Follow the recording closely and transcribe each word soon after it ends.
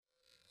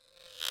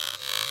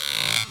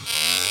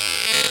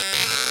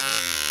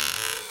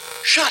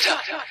Shut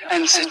up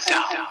and sit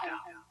down.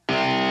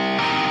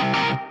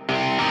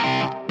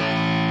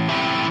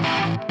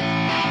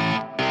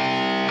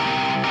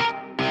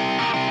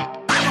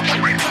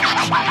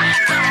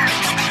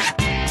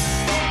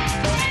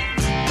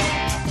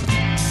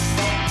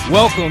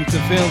 Welcome to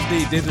Films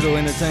D Digital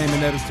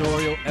Entertainment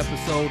Editorial,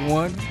 Episode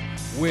 1,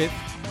 with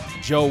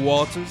Joe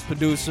Walters,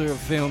 producer of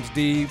Films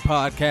D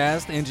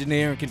podcast,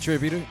 engineer and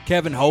contributor,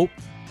 Kevin Hope,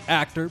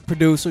 actor,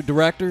 producer,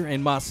 director,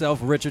 and myself,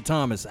 Richard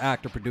Thomas,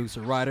 actor,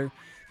 producer, writer,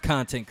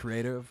 content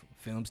creator of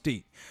Films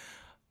D.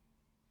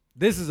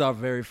 This is our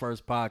very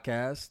first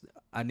podcast.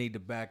 I need to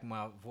back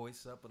my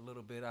voice up a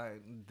little bit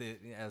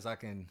as I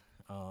can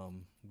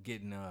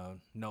get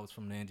notes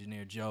from the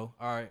engineer, Joe.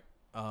 All right,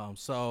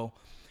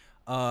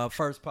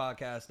 first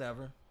podcast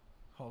ever,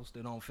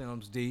 hosted on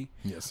Films D.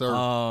 Yes, sir.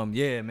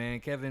 Yeah, man,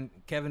 Kevin,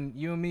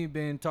 you and me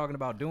been talking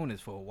about doing this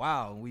for a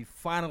while. We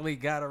finally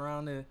got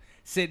around to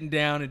sitting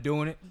down and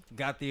doing it.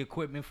 Got the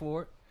equipment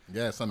for it.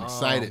 Yes, I'm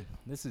excited.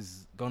 This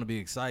is going to be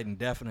exciting,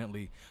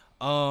 definitely.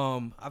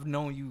 I've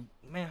known you,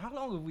 man. How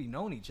long have we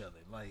known each other?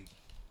 Like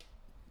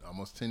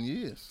Almost 10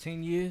 years.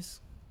 10 years?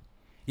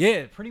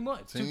 Yeah, pretty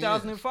much.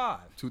 2005.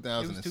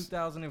 2000. It was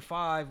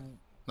 2005.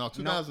 No,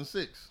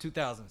 2006.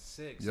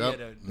 2006. Yep.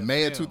 Yeah,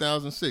 May of film.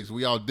 2006.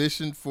 We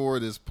auditioned for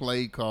this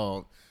play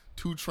called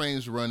Two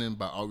Trains Running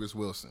by August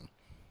Wilson,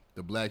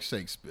 The Black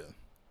Shakespeare.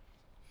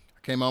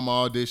 I came out my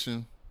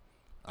audition.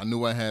 I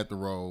knew I had the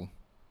role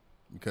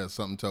because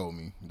something told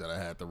me that I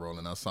had the role,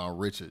 and I saw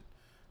Richard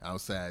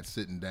outside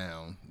sitting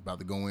down, about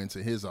to go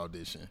into his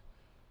audition.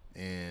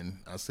 And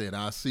I said,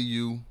 I'll see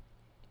you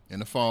in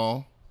the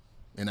fall.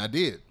 And I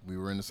did. We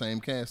were in the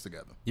same cast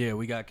together. Yeah,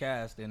 we got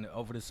cast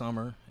over the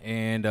summer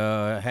and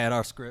had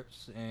our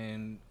scripts.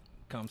 And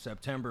come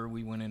September,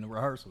 we went into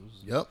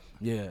rehearsals. Yep.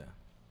 Yeah.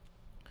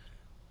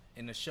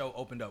 And the show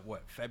opened up,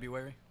 what,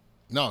 February?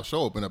 No,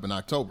 show opened up in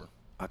October.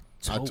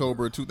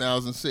 October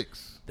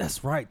 2006.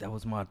 That's right. That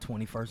was my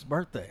 21st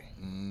birthday.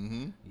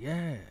 Mm-hmm.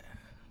 Yeah.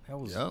 That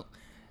was. Yep.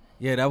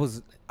 Yeah, that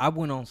was. I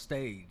went on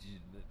stage.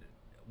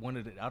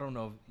 I don't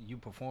know if you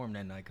performed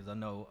that night because I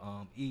know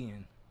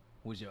Ian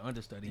was your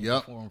understudy. He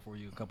performed for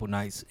you a couple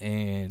nights,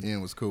 and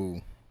Ian was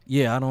cool.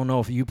 Yeah, I don't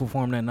know if you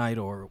performed that night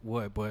or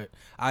what, but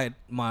on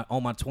my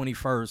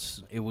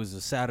 21st, it was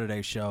a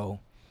Saturday show.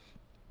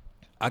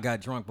 I got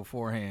drunk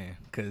beforehand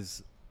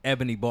because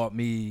Ebony bought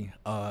me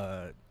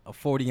a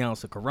 40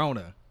 ounce of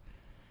Corona,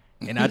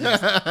 and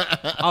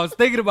I was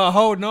thinking about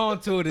holding on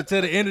to it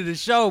until the end of the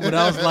show, but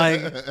I was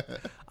like,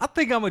 I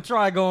think I'm gonna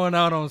try going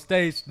out on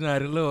stage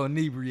tonight a little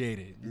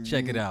inebriated and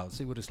check it out,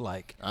 see what it's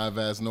like. I've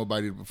asked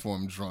nobody to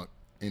perform drunk.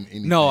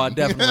 No, I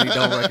definitely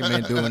don't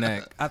recommend doing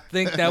that. I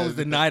think that was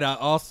the night I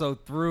also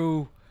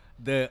threw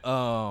the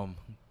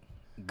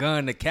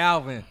gun to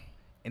Calvin,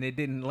 and it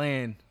didn't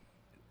land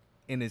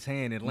in his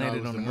hand. It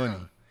landed on the money.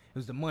 It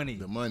was the money.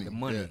 The money.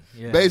 Yeah.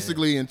 Yeah,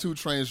 basically, in Two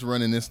Trains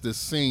Running, it's this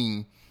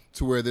scene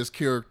to where this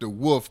character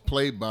Wolf,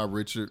 played by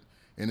Richard,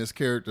 and this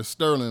character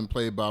Sterling,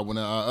 played by one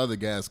of our other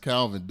guys,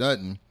 Calvin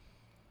Dutton.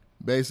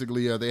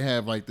 Basically, they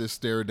have like this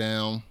stare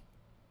down,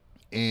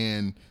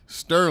 and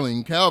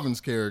Sterling,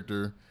 Calvin's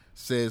character,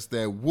 says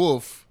that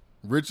Wolf,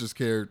 Richard's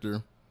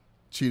character,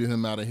 cheated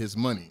him out of his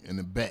money in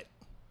a bet.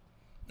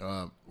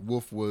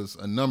 Wolf was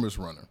a numbers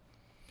runner.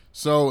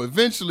 So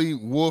eventually,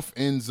 Wolf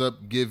ends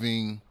up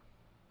giving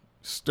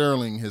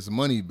Sterling his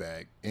money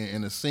back.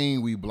 In a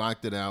scene, we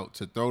blocked it out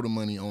to throw the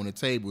money on the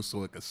table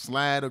so it could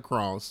slide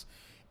across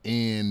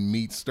and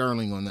meet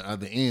Sterling on the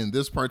other end.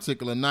 This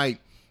particular night,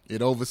 it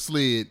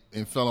overslid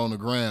and fell on the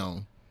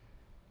ground.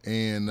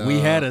 And we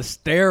had a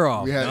stare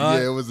off.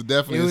 It was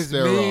definitely a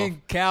stare off. It was me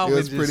and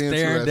Calvin just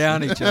staring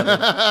down each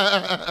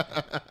other.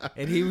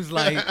 And he was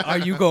like, "Are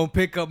you gonna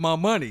pick up my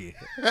money?"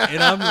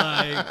 And I'm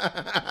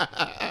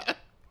like,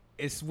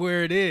 "It's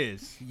where it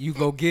is. You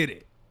go get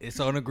it. It's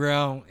on the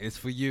ground. It's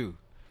for you.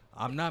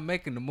 I'm not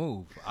making the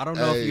move. I don't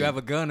know if you have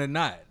a gun or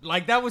not."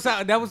 Like that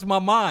was my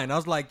mind. I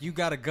was like, "You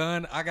got a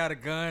gun? I got a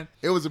gun."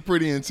 It was a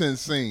pretty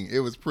intense scene. It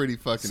was pretty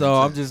fucking So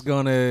intense. I'm just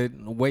gonna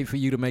wait for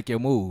you to make your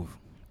move.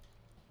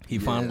 He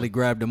finally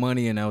grabbed the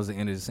money, and that was the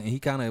end of the scene. He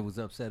kind of was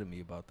upset at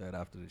me about that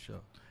after the show.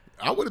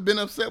 I would have been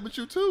upset with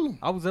you, too.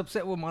 I was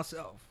upset with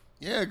myself.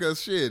 Yeah,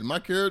 because, shit, my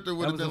character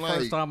would have been like... That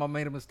was the first time I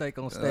made a mistake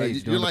on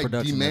stage during you're like the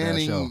production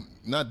demanding, of that show.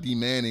 not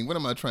demanding. What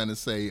am I trying to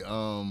say?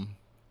 Oh,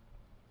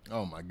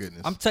 my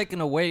goodness. I'm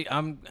taking away...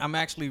 I'm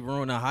actually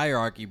ruining a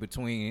hierarchy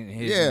between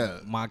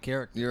my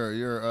character.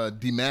 You're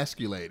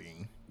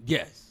demasculating.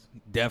 Yes,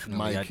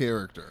 definitely. My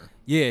character.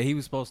 Yeah, he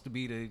was supposed to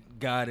be the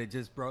guy that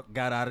just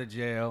got out of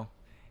jail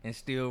and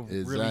still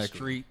really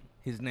street.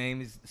 His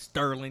name is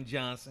Sterling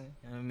Johnson.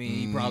 I mean,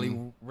 he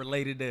probably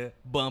related to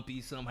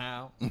Bumpy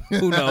somehow.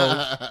 Who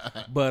knows?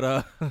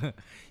 But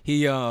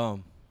he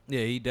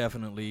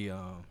definitely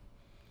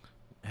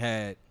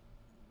had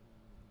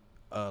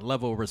a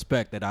level of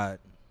respect that I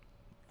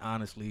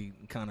honestly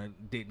kind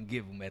of didn't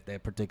give him at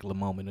that particular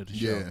moment of the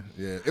show.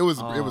 Yeah. It was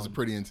a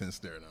pretty intense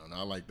stare down.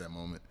 I like that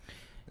moment.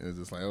 It was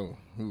just like, oh,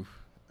 oof.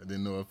 I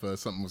didn't know if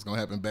something was gonna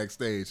happen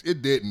backstage.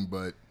 It didn't,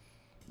 but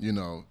You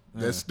know,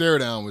 that stare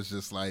down was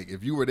just like,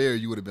 if you were there,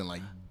 you would have been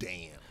like,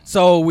 damn.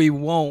 So we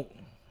won't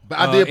But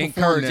I did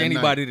encourage that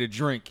anybody night. to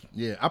drink.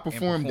 Yeah, I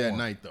performed that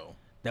night though.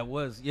 That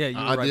was you were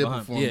I right did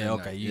behind. perform Yeah, that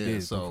okay, night. you Yeah,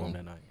 did so- perform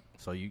that night.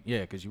 So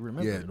because you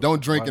remember. Yeah, it.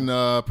 don't drink and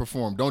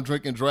perform. Don't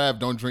drink and drive.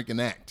 Don't drink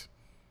and act.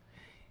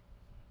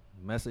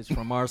 Message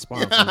from our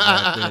sponsors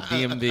at the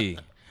DMV.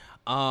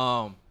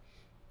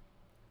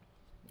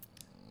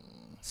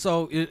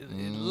 So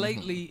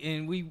lately,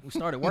 and we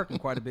started working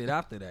quite a bit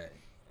after that.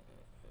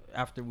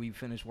 After we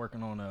finished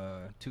working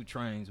on 2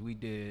 Trains, we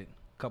did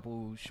a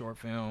couple short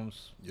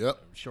films. Yep.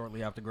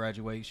 Shortly after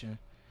graduation.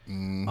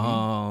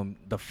 Mm-hmm.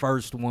 The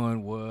first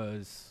one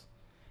was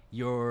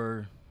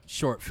your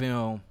short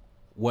film,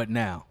 What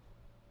Now?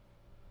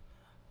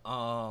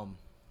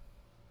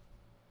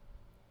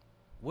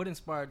 What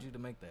inspired you to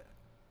make that?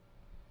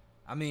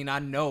 I mean, I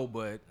know,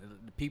 but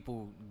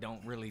people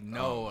don't really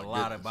know a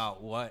lot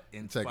about what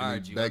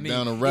inspired you. Back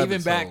down a rabbit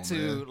even back hole, to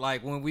man.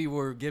 like when we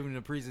were giving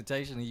the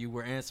presentation and you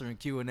were answering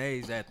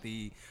Q&As at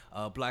the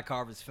Black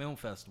Harvest Film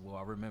Festival.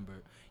 I remember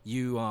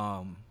you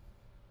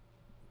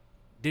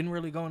didn't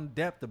really go in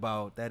depth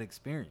about that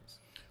experience.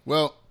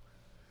 Well,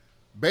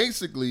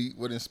 basically,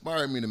 what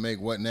inspired me to make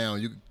What Now?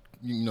 You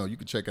know, you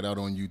can check it out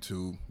on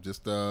YouTube.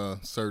 Just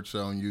search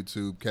on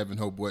YouTube Kevin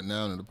Hope What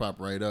Now, and it'll pop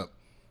right up.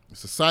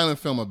 It's a silent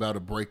film about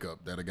a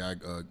breakup that a guy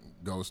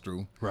goes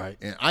through. Right.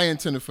 And I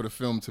intended for the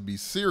film to be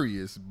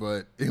serious,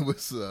 but it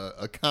was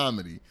a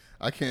comedy.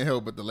 I can't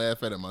help but to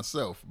laugh at it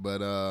myself. But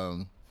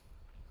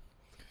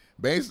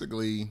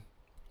basically,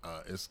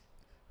 it's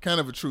kind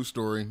of a true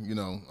story. You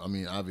know, I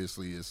mean,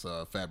 obviously it's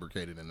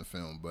fabricated in the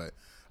film. But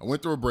I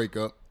went through a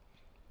breakup,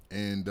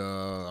 and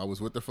I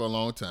was with her for a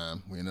long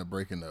time. We ended up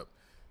breaking up.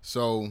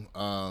 So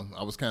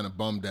I was kind of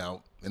bummed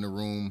out in the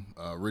room.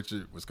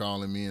 Richard was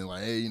calling me and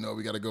like, hey, you know,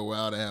 we got to go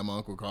out. I had my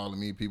uncle calling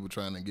me, people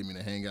trying to get me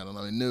to hang out. And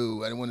I'm like,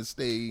 no, I didn't want to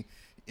stay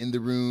in the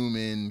room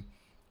and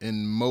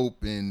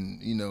mope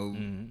and, you know,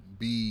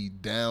 be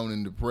down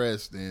and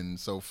depressed. And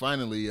so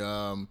finally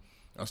I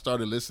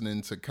started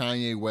listening to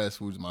Kanye West,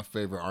 who's my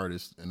favorite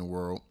artist in the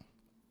world.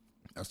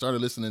 I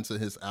started listening to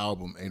his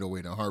album,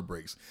 808 and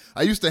Heartbreaks.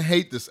 I used to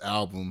hate this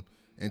album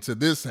until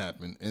this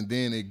happened, and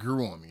then it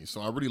grew on me.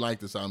 So I really like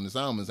this album. This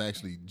album is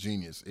actually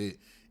genius.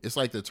 It's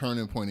like the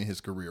turning point in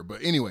his career.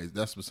 But anyways,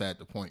 that's beside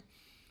the point.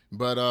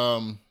 But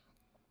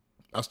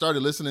I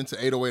started listening to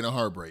 808 and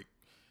Heartbreak,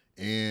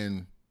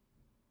 and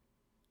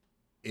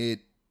it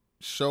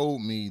showed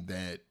me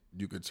that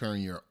you could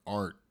turn your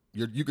art,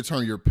 you could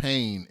turn your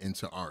pain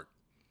into art.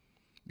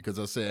 Because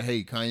I said,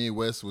 hey, Kanye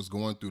West was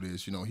going through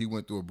this. You know, he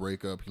went through a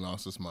breakup, he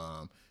lost his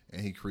mom,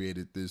 and he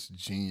created this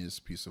genius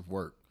piece of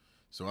work.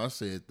 So I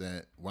said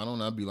that, why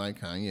don't I be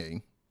like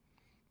Kanye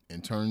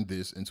and turn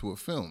this into a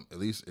film? At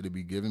least it'll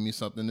be giving me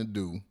something to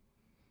do,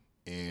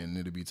 and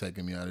it'll be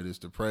taking me out of this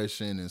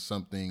depression, and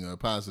something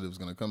positive is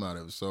going to come out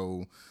of it.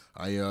 So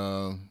I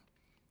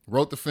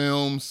wrote the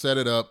film, set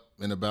it up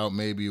in about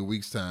maybe a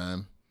week's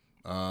time,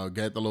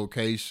 got the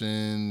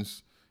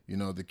locations, you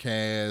know, the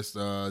cast,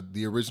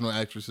 the original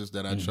actresses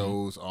that I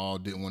chose all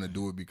didn't want to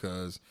do it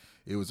because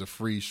it was a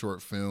free short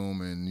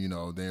film, and, you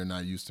know, they're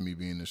not used to me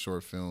being a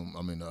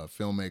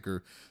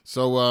filmmaker.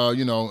 So,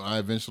 you know, I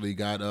eventually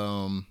got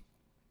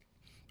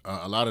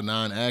a lot of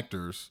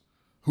non-actors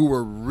who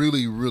were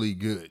really, really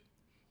good,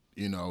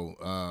 you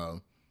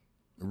know,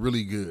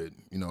 really good.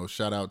 You know,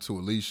 shout out to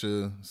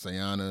Alicia,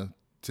 Sayana,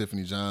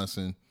 Tiffany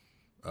Johnson,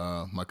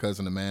 my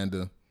cousin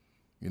Amanda.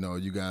 You know,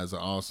 you guys are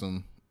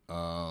awesome.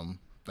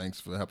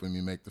 Thanks for helping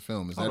me make the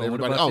film. Is that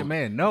everybody? What about your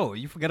man? No,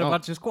 you forgot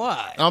about your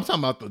squad. I'm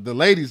talking about the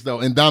ladies though,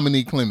 and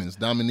Dominique Clemens.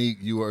 Dominique,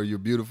 you're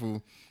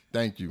beautiful.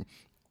 Thank you.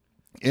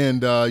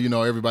 And you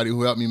know, everybody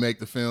who helped me make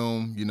the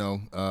film. You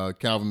know,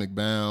 Calvin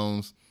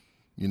McBounds.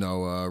 You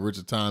know,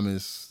 Richard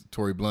Thomas,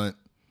 Tory Blunt.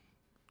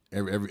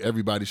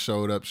 Everybody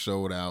showed up,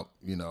 showed out.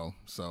 You know,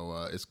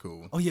 so it's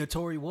cool. Oh yeah,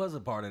 Tory was a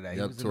part of that.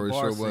 Yep, He was Tory in the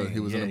bar sure was. scene. He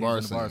was in the bar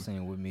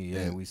scene with me.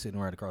 Yeah, we sitting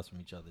right across from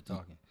each other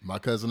talking. My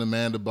cousin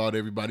Amanda bought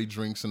everybody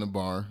drinks in the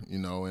bar, you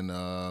know, and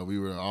we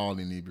were all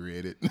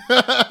inebriated.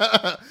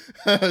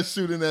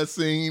 Shooting that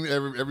scene,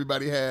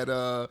 everybody had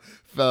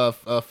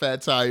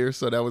fat tires,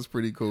 so that was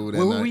pretty cool.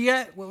 Where were we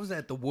at? What was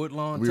that? The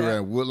Woodlawn Tap? We were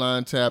at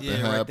Woodlawn Tap in right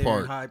Hyde there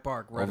Park. in Hyde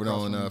Park, right over there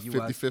across on from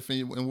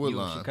 55th and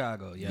Woodlawn.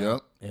 Chicago, yeah.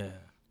 Yep. Yeah.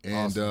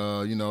 And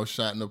awesome. you know,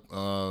 shot in that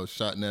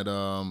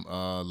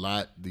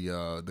lot,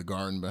 the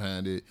garden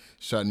behind it,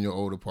 shot in your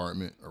old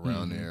apartment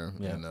around there,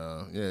 Yeah. and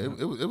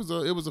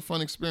it was a fun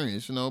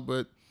experience, you know.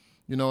 But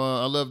you know,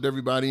 I loved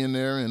everybody in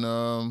there, and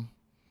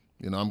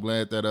you know, I'm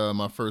glad that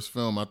my first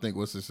film, I think,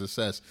 was a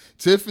success.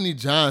 Tiffany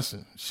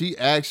Johnson, she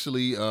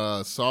actually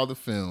saw the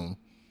film.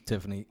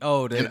 Tiffany.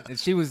 Oh,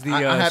 she was the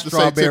I have to say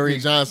strawberry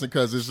Tiffany Johnson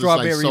because it's just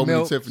like so many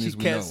milk. Tiffany's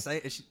we know.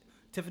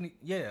 Tiffany.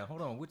 Yeah,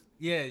 hold on.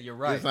 Yeah, you're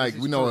right. It's like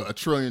This we is know true. a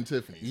trillion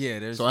Tiffany's. Yeah,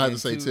 there's so I had to been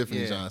say two-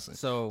 Tiffany yeah. Johnson.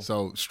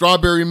 So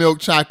strawberry milk,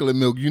 chocolate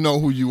milk. You know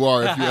who you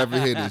are if you ever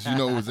hear this. You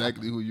know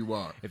exactly who you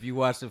are. if you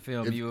watch the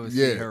film, you will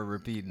see yeah. her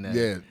repeating that.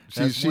 Yeah,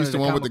 That's she's of the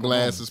one with the comical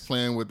glasses moments.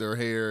 playing with her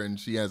hair, and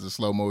she has a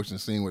slow motion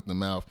scene with the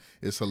mouth.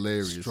 It's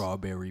hilarious.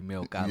 Strawberry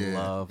milk. I Yeah.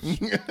 love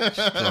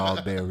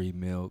strawberry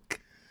milk.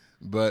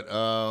 But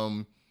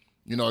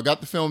I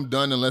got the film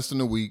done in less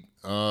than a week.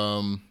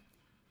 I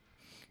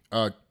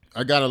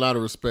got a lot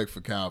of respect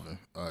for Calvin.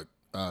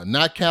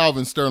 Not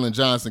Calvin Sterling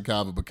Johnson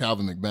Calvin, but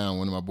Calvin McBound,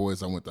 one of my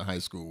boys I went to high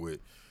school with.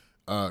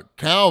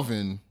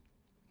 Calvin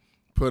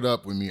put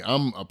up with me.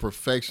 I'm a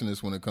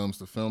perfectionist when it comes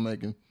to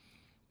filmmaking,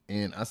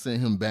 and I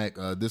sent him back.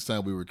 This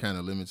time we were kind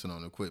of limited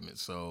on equipment,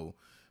 so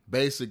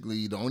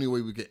basically the only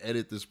way we could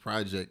edit this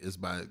project is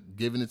by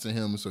giving it to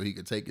him so he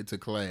could take it to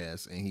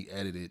class, and he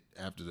edited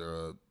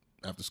after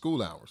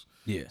school hours.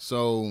 Yeah.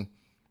 So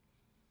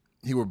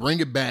he would bring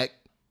it back,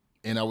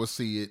 and I would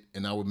see it,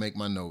 and I would make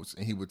my notes,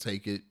 and he would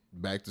take it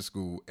back to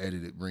school,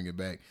 edit it, bring it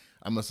back.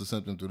 I must have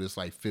sent him through this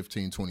like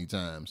 15, 20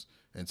 times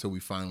until we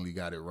finally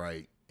got it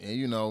right.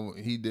 And,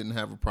 he didn't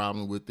have a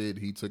problem with it.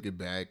 He took it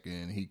back,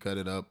 and he cut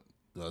it up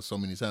so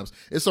many times.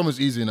 It's so much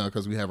easier now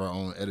because we have our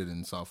own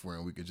editing software,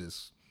 and we could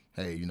just,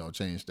 hey,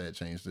 change that,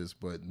 change this.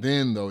 But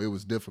then, though, it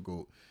was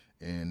difficult,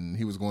 and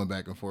he was going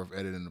back and forth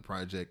editing the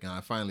project, and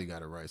I finally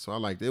got it right. So I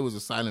liked it. It was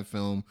a silent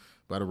film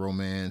about a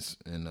romance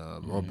and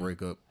or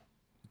breakup.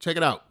 Check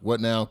it out.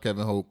 What Now?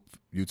 Kevin Hope,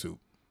 YouTube.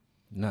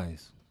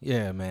 Nice.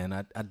 Yeah,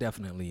 man. I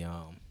definitely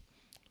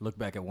look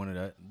back at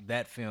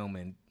that film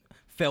and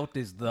felt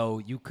as though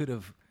you could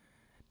have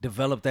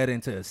developed that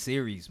into a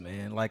series,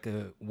 man. Like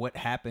what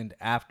happened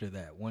after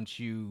that once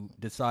you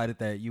decided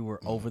that you were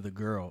over the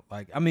girl.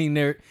 Like, I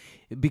mean,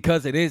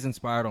 because it is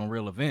inspired on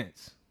real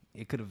events,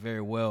 it could have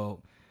very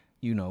well,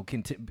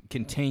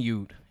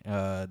 continued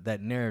that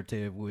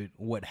narrative with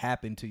what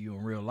happened to you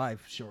in real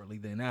life shortly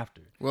then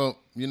after. Well,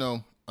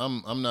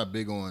 I'm not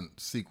big on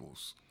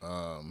sequels.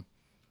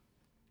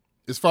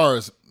 As far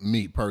as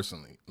me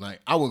personally,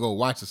 like I would go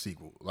watch a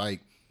sequel.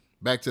 Like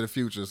Back to the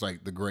Future is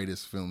like the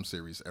greatest film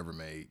series ever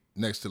made,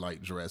 next to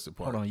like Jurassic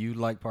Park. Hold on, you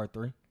like part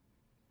 3?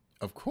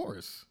 Of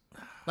course.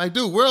 Like,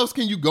 dude, where else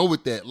can you go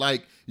with that?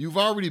 Like, you've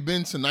already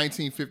been to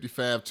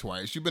 1955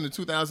 twice. You've been to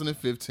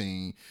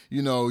 2015.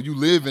 You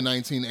live in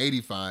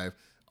 1985.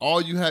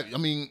 All you have, I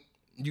mean,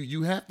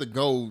 you have to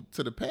go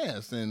to the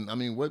past. And, I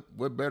mean,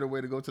 what better way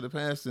to go to the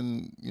past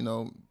than,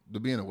 to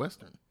be in a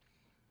Western?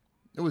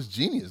 It was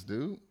genius,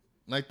 dude.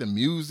 Like, the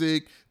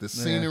music, the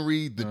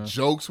scenery, the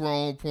jokes were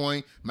on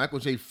point. Michael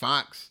J.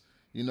 Fox,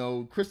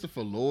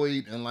 Christopher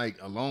Lloyd, and, like,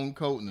 a long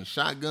coat and a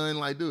shotgun.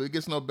 Like, dude, it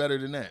gets no better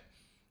than that.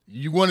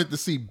 You wanted to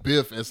see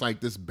Biff as like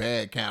this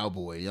bad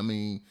cowboy. I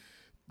mean,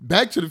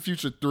 Back to the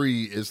Future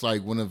 3 is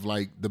like one of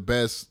like the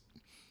best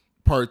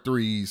part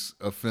 3s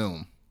of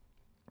film.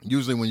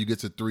 Usually when you get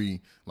to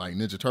 3, like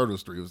Ninja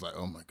Turtles 3, it was like,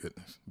 oh my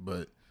goodness.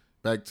 But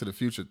Back to the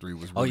Future 3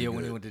 was really good.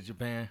 When they went to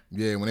Japan?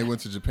 Yeah, when they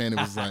went to Japan, it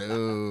was like,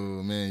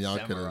 oh man, y'all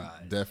could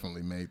have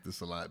definitely made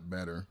this a lot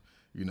better.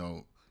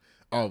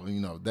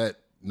 That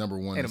number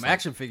one. And them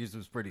action figures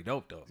was pretty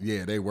dope, though.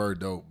 Yeah, they were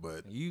dope,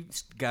 but you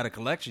got a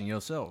collection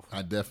yourself.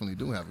 I definitely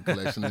do have a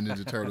collection of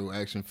Ninja Turtle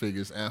action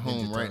figures at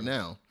home right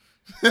now.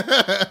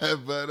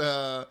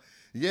 But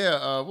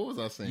what was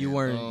I saying? You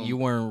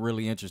weren't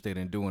really interested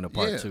in doing a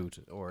part 2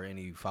 or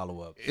any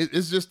follow up.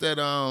 It's just that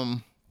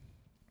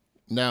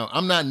now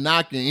I'm not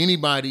knocking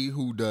anybody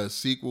who does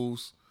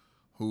sequels,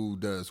 who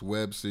does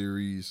web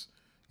series,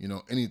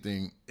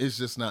 anything. It's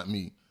just not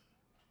me.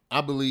 I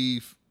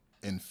believe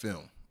in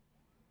film.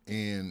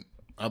 And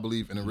I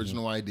believe in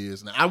original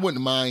ideas. Now, I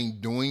wouldn't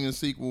mind doing a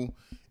sequel.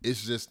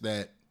 It's just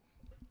that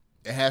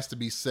it has to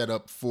be set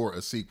up for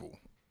a sequel.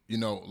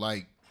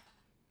 Like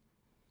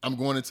I'm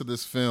going into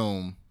this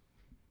film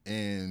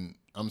and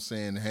I'm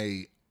saying,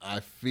 hey,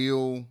 I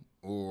feel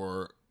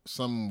or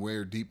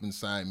somewhere deep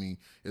inside me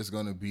it's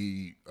going to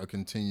be a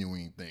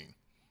continuing thing.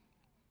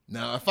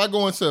 Now, if I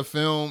go into a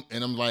film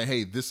and I'm like,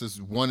 hey, this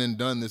is one and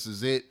done, this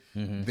is it,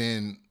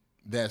 then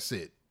that's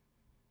it.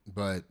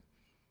 But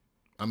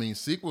I mean,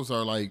 sequels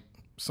are like,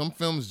 some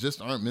films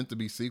just aren't meant to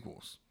be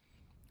sequels.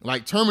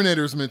 Like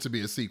Terminator is meant to be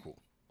a sequel.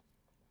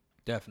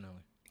 Definitely.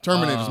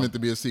 Terminator is meant to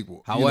be a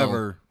sequel.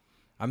 However,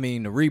 I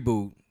mean, the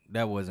reboot,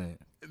 that wasn't.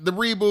 The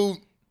reboot.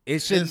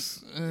 It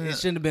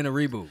shouldn't have been a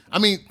reboot. I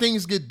mean,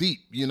 things get deep,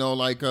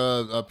 like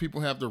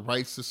people have the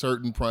rights to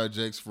certain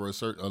projects for a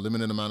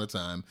limited amount of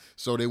time,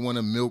 so they want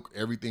to milk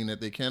everything that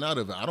they can out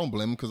of it. I don't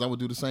blame them because I would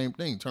do the same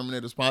thing.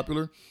 Terminator's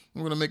popular.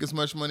 We're going to make as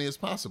much money as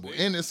possible,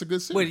 and it's a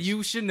good series. But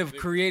you shouldn't have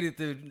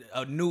created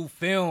a new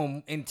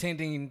film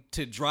intending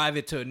to drive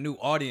it to a new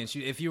audience.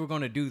 If you were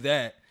going to do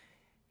that,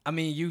 I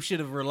mean, you should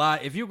have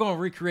relied. If you're going to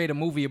recreate a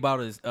movie about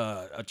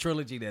a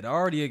trilogy that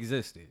already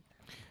existed,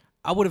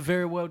 I would have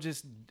very well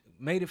just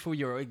made it for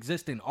your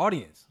existing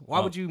audience. Why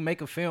would you make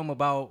a film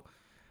about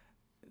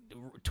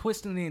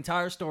twisting the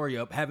entire story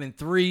up, having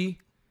 3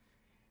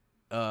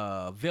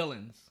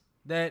 villains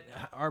that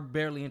are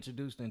barely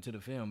introduced into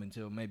the film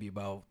until maybe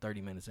about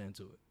 30 minutes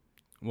into it?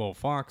 Well,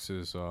 Fox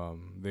is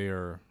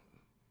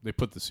they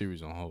put the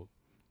series on hold,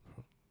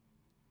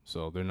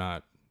 so they're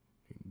not.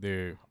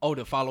 They're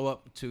the follow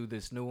up to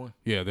this new one.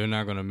 yeah, they're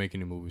not gonna make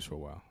any movies for a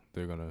while.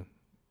 They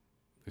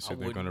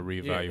said they're gonna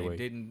reevaluate.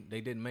 Yeah,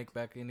 they didn't make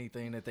back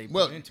anything that they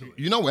Well, put into it.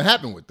 you know what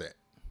happened with that?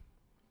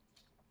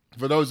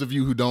 For those of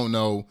you who don't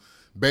know,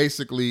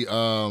 basically,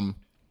 I'm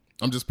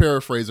just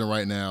paraphrasing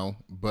right now,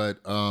 but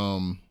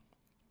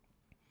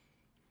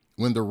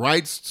when the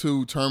rights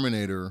to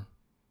Terminator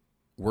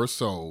were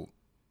sold,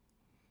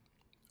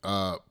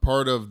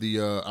 part of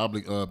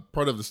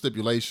the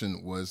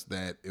stipulation was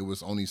that it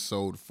was only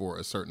sold for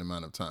a certain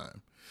amount of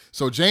time.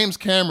 So James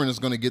Cameron is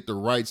going to get the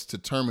rights to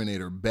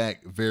Terminator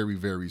back very,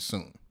 very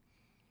soon.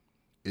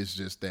 It's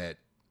just that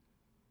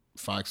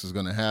Fox is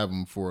going to have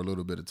them for a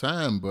little bit of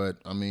time, but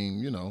I mean,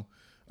 you know,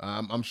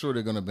 I'm sure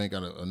they're going to bank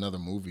out another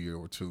movie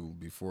or two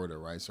before the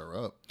rights are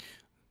up.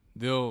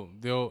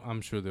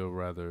 I'm sure they'll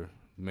rather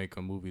make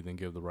a movie than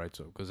give the rights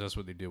up, because that's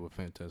what they did with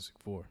Fantastic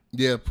Four.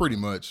 Yeah, pretty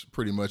much.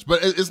 But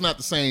it's not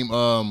the same.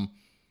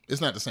 It's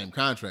not the same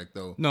contract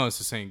though. No, it's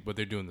the same, but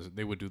they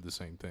would do the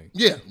same thing.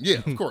 Yeah,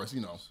 of course, you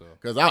know,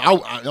 because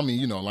I mean,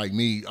 you know, like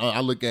me,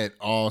 I look at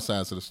all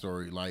sides of the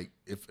story. Like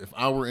if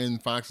I were in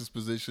Fox's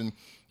position,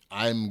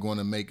 I'm going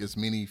to make as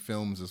many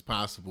films as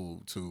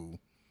possible to,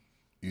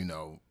 you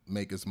know,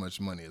 make as much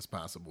money as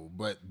possible.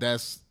 But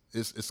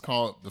it's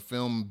called the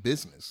film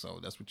business, so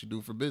that's what you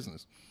do for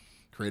business.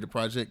 Create a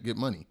project, get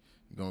money.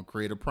 You're going to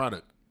create a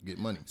product, get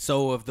money.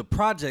 So of the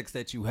projects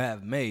that you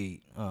have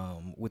made,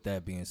 with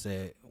that being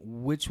said,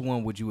 which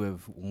one would you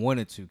have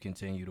wanted to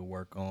continue to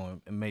work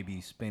on and maybe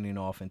spinning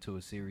off into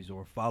a series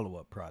or a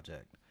follow-up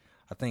project?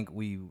 I think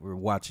we were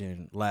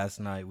watching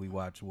last night. We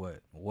watched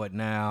What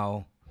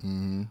Now?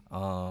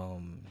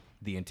 Mm-hmm.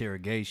 The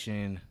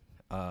Interrogation,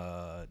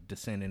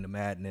 Descent into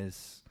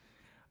Madness.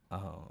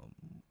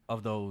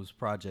 Of those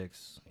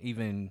projects,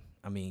 even,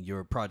 I mean,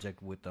 your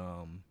project with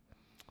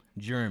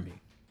Jeremy.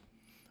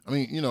 I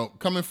mean, you know,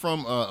 coming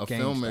from a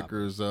GameStop.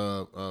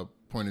 filmmaker's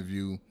point of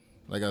view,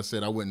 like I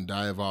said, I wouldn't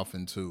dive off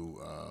into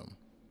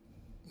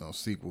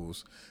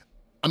sequels.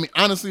 I mean,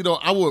 honestly, though,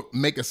 I would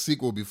make a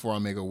sequel before I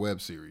make a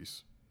web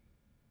series.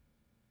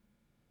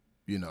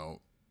 You know,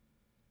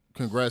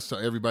 congrats to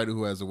everybody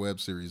who has a web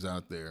series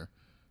out there.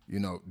 You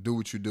know, do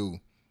what you do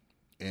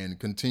and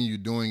continue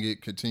doing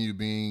it, continue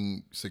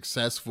being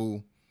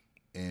successful,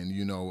 and,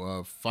 you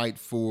know, fight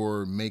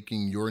for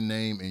making your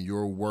name and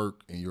your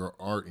work and your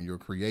art and your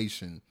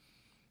creation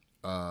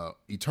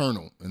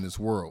eternal in this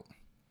world.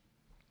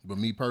 But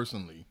me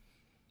personally,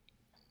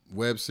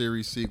 web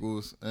series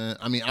sequels,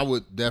 I mean, I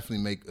would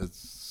definitely make a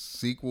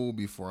sequel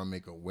before I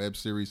make a web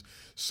series.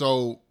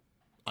 So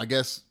I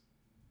guess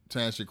to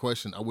answer your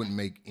question, I wouldn't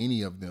make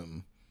any of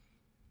them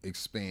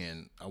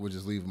expand. I would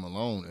just leave them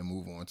alone and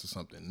move on to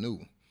something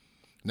new.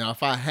 Now,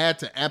 if I had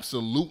to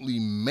absolutely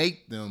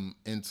make them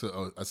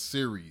into a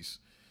series,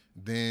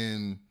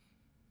 then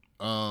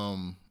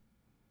I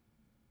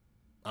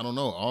don't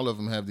know. All of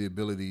them have the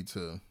ability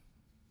to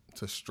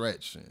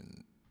stretch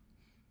and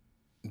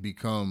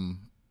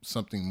become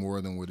something more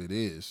than what it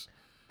is.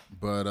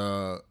 But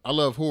I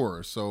love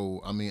horror,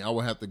 so I mean, I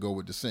would have to go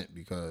with Descent,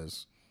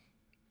 because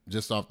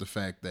just off the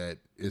fact that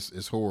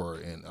it's horror,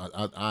 and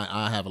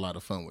I have a lot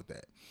of fun with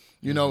that.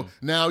 You know,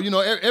 now, you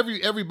know,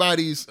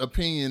 everybody's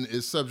opinion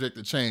is subject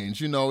to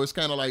change. You know, it's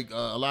kind of like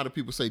a lot of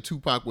people say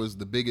Tupac was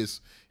the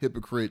biggest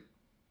hypocrite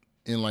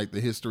in like the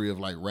history of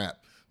like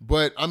rap.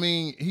 But I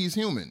mean, he's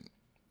human.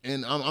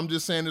 And I'm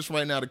just saying this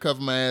right now to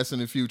cover my ass in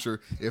the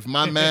future. If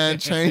my mind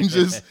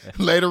changes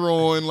later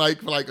on,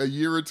 like a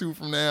year or two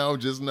from now,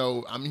 just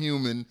know I'm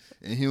human,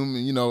 and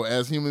human, you know,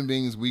 as human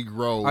beings, we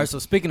grow. All right, so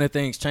speaking of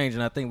things changing,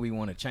 I think we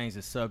want to change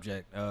the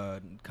subject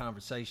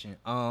conversation.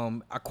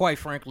 I'm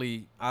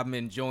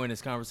enjoying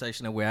this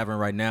conversation that we're having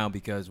right now,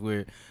 because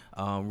we're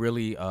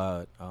really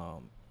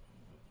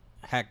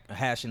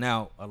hashing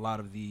out a lot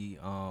of the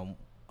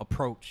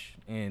approach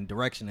and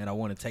direction that I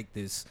want to take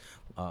this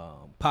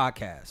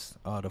podcast,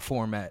 the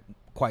format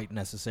quite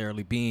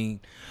necessarily being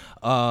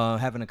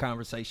having a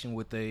conversation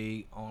with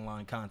a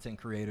online content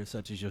creator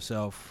such as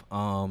yourself.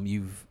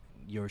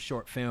 Your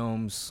short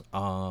films,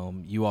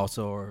 you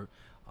also are,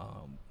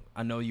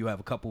 I know you have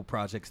a couple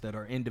projects that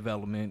are in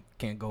development,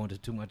 can't go into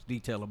too much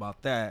detail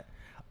about that.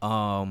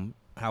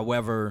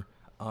 However,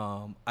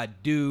 I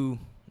do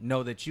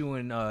know that you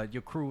and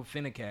your crew of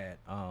Finicad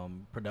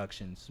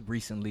Productions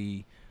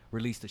recently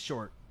released a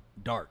short,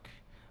 Dark.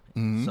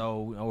 Mm-hmm.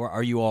 So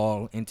are you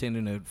all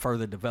intending to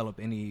further develop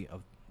any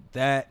of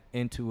that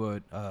into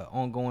a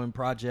ongoing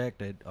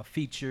project, a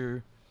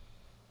feature?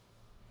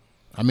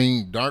 I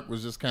mean, Dark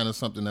was just kind of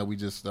something that we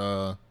just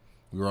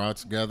we were out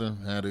together,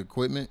 had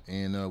equipment,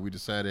 and we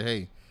decided,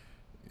 hey,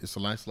 it's a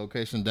nice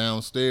location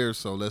downstairs,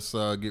 so let's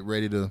get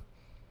ready to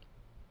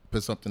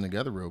put something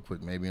together real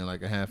quick, maybe in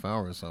like a half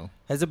hour or so.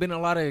 Has there been a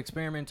lot of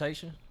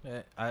experimentation?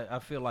 I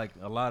feel like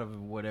a lot of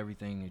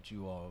everything that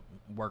you all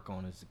work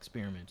on is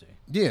experimenting.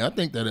 Yeah, I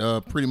think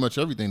that pretty much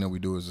everything that we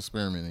do is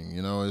experimenting.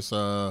 You know, it's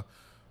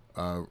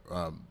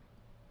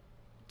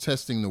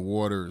testing the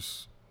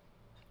waters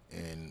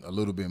and a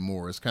little bit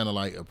more. It's kind of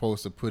like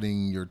opposed to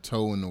putting your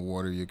toe in the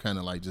water, you're kind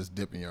of like just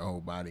dipping your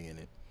whole body in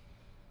it.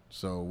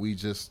 So we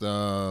just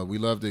we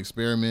love to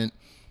experiment,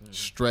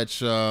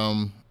 stretch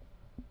and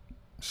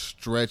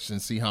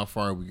see how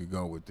far we could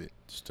go with it.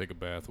 Just take a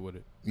bath with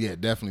it. Yeah,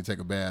 definitely take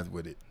a bath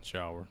with it.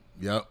 Shower.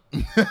 Yep.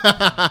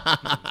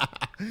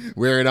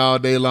 Wear it all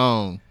day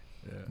long.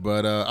 Yeah.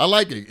 But I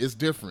like it. It's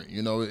different.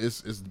 You know,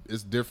 it's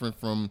different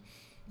from,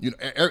 you know,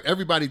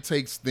 everybody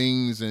takes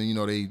things and, you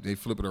know, they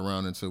flip it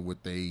around into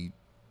what their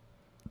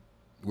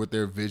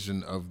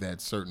vision of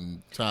that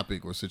certain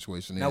topic or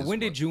situation is. Now, when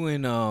did you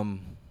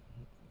and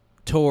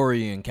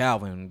Tori and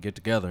Calvin get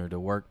together to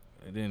work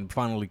and then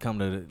finally come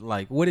to,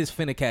 like, what does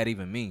Finnecat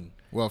even mean?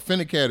 Well,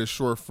 Finnecat is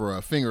short for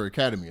Finger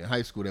Academy, a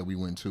high school that we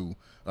went to.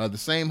 The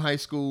same high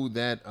school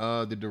that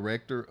the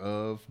director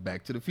of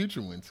Back to the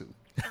Future went to.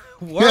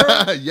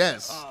 Word?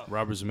 Yes.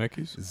 Robert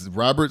Zemeckis?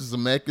 Robert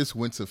Zemeckis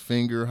went to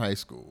Finger High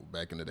School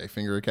back in the day,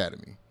 Finger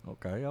Academy.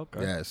 Okay.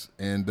 Yes.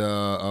 And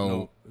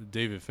No,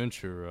 David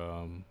Fincher,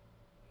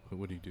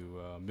 what did he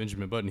do?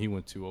 Benjamin Button, he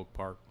went to Oak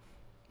Park.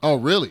 Oh,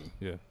 really?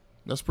 Yeah.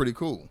 That's pretty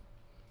cool.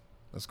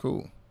 That's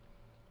cool.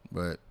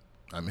 But,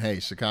 I mean, hey,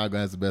 Chicago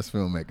has the best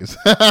filmmakers.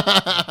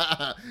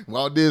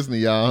 Walt Disney,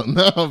 y'all.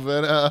 No,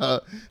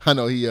 but I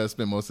know he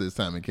spent most of his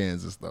time in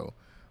Kansas, though.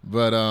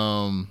 But,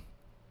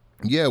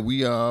 yeah,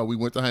 we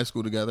went to high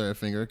school together at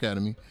Finger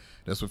Academy.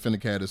 That's what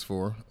Finnecat is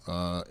for.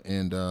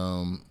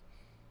 And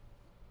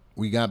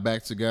we got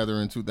back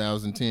together in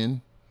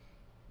 2010.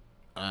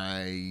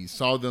 I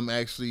saw them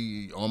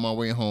actually on my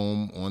way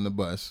home on the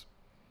bus.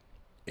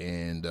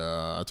 And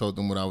I told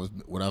them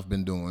what I've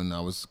been doing. I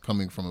was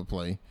coming from a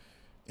play.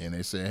 And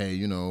they said, hey,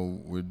 you know,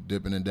 we're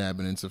dipping and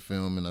dabbing into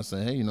film. And I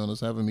said, hey, you know, let's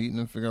have a meeting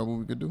and figure out what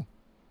we could do.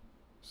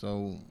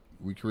 So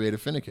we created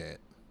Finnecat.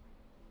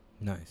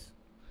 Nice.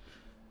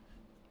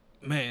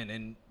 Man,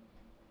 and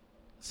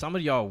some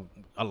of y'all,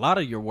 a lot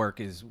of your work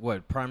is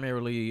what,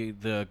 primarily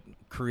the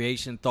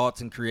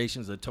thoughts and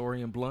creations of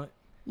Tori and Blunt?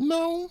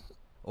 No.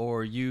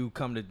 Or you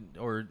come to,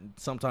 or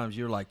sometimes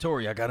you're like,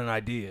 Tori, I got an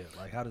idea.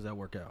 Like, how does that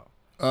work out?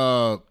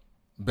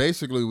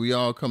 Basically, we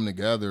all come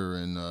together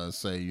and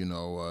say, you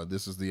know,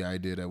 this is the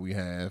idea that we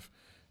have.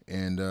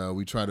 And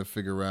we try to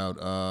figure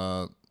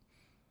out,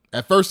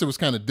 at first it was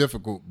kind of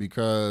difficult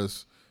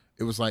because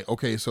it was like,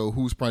 okay, so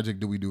whose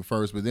project do we do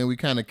first? But then we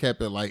kind of kept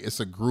it like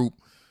it's a group.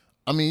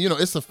 I mean, you know,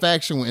 it's a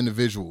faction with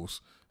individuals.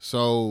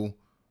 So,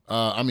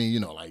 I mean, you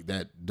know, like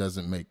that's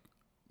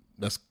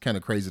kind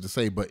of crazy to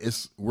say, but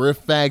we're a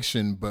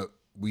faction, but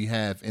we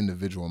have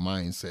individual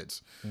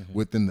mindsets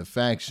within the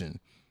faction.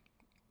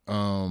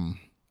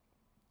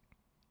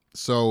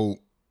 So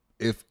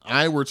if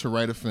I were to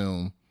write a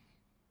film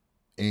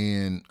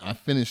and I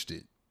finished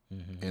it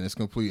and it's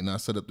complete and I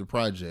set up the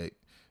project,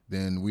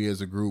 then we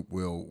as a group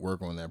will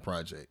work on that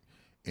project.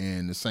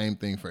 And the same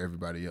thing for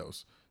everybody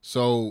else.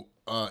 So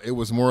it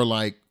was more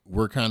like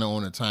we're kind of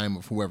on a time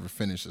of whoever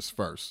finishes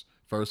first.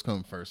 First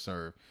come, first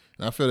serve.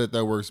 And I feel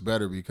that works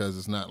better because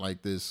it's not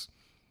like this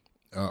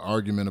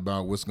argument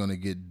about what's going to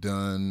get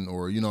done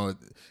or, you know,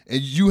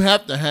 and you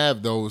have to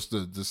have those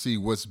to see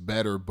what's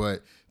better.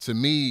 But to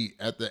me,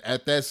 at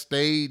that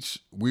stage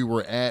we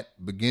were at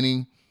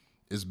beginning,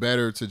 it's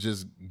better to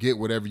just get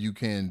whatever you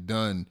can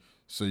done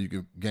so you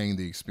can gain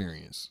the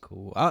experience.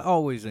 Cool. I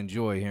always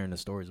enjoy hearing the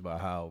stories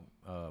about how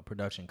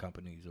production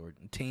companies or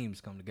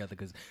teams come together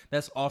because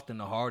that's often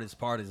the hardest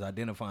part is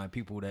identifying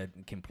people that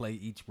can play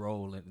each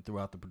role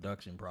throughout the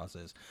production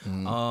process.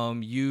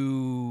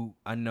 You,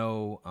 I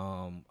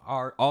know,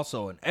 are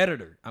also an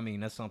editor. I mean,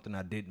 that's something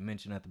I didn't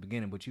mention at the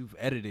beginning, but you've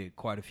edited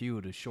quite a few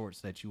of the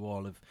shorts that you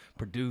all have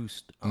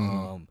produced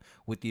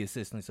with the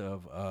assistance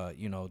of,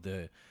 you know,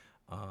 the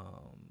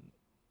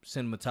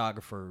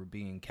cinematographer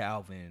being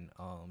Calvin.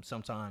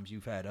 Sometimes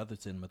you've had other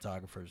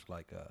cinematographers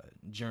like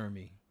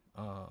Jeremy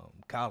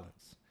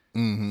Collins.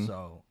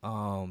 So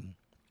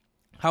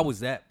how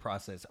was that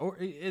process, or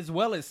as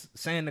well as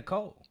San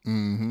Nicole?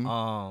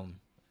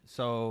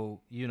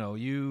 So you know,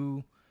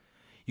 you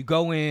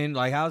go in,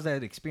 like, how's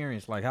that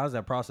experience, like how's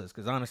that process?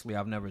 Because honestly,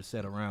 I've never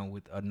sat around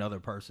with another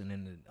person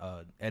in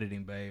the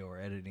editing bay or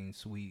editing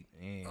suite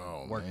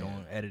and worked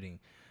on editing.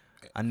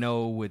 I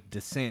know with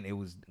Descent it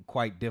was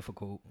quite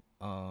difficult,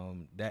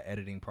 that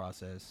editing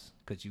process,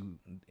 because you,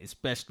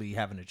 especially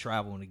having to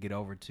travel and to get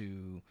over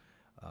to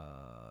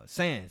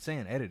San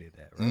edited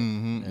that,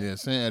 right? Yeah,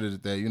 San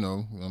edited that. You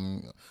know,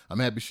 I'm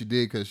happy she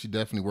did because she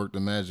definitely worked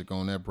the magic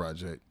on that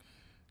project.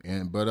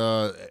 But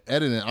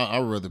editing, I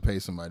would rather pay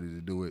somebody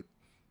to do it.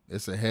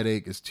 It's a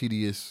headache. It's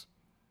tedious.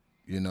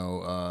 You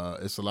know,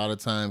 it's a lot of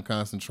time,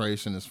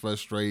 concentration. It's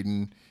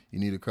frustrating. You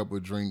need a couple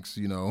of drinks.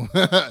 You know,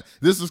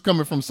 this is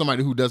coming from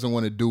somebody who doesn't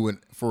want to do it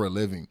for a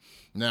living.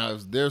 Now,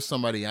 if there's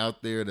somebody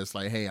out there that's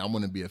like, hey, I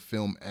want to be a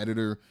film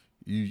editor,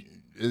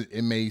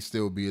 it may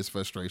still be as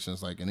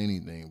frustrations like in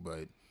anything,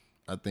 but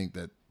I think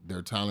that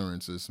their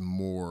tolerance is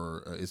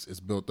more, it's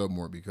built up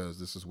more because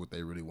this is what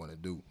they really want to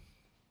do.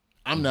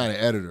 I'm not an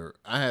editor.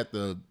 I had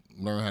to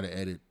learn how to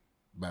edit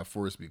by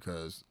force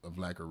because of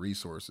lack of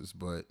resources,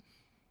 but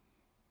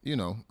you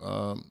know,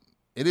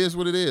 it is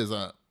what it is.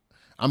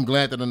 I'm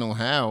glad that I know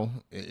how.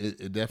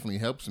 It definitely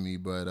helps me,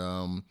 but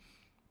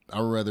I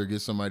would rather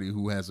get somebody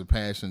who has a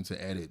passion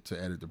to edit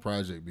the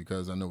project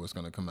because I know it's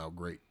going to come out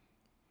great.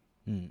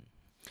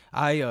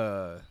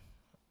 I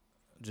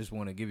just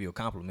want to give you a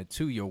compliment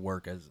to your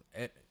work as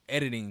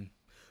editing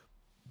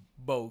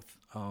both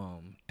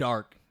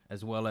Dark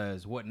as well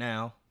as What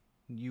Now.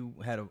 You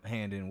had a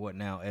hand in What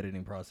Now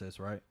editing process,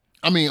 right?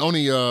 I mean,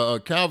 only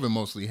Calvin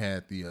mostly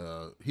had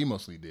he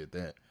mostly did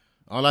that.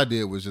 All I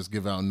did was just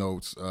give out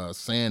notes.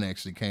 San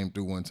actually came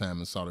through one time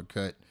and saw the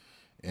cut,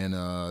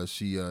 and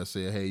she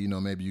said, hey,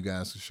 maybe you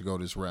guys should go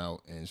this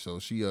route. And so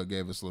she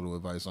gave us a little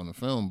advice on the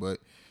film. But,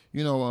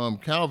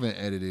 Calvin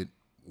edited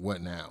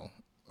What Now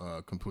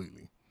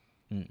completely.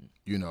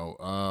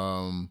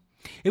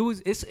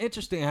 It's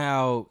interesting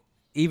how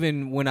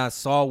even when I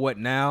saw What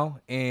Now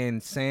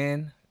and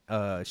San,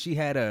 she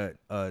had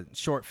a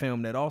short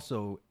film that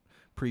also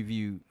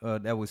previewed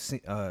that was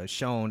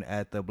shown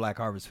at the Black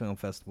Harvest Film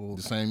Festival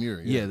the same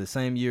year. Yeah, the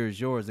same year as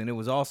yours, and it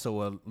was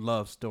also a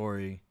love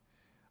story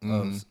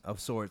of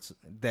sorts.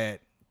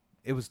 That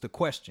it was The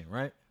Question,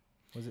 right?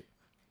 Was it?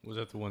 Was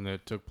that the one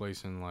that took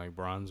place in like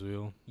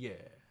Bronzeville? Yeah.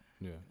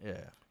 Yeah.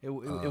 It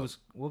was.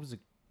 What was it?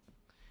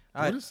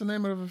 What is the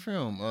name of the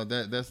film?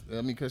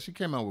 Because she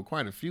came out with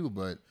quite a few,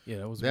 but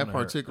that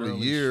particular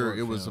year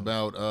it was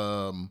about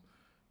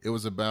It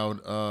was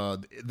about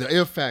the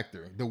if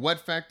factor, the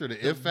what factor,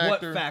 the if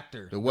factor,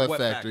 the what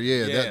factor.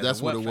 Yeah,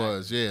 that's what it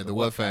was. Yeah, the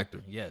what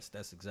factor. Yes,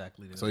 that's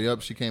exactly. So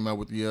she came out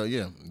with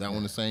that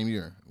one the same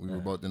year. We were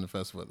both in the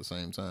festival at the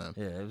same time.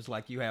 Yeah, it was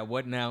like you had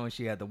What Now and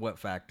she had the What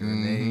Factor,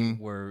 and they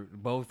were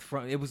both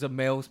from. It was a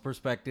male's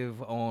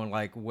perspective on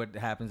like what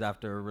happens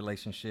after a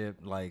relationship,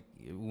 like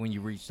when you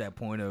reach that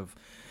point of.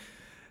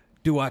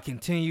 Do I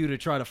continue to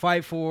try to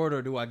fight for it,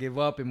 or do I give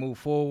up and move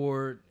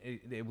forward?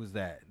 It was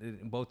that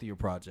in both of your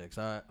projects.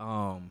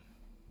 What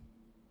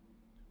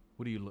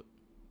do you look?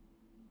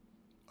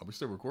 Are we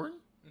still recording?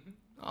 Mm-hmm.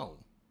 Oh.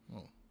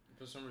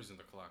 For some reason,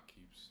 the clock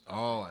keeps.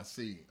 Oh, I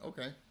see.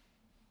 Okay.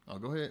 Oh,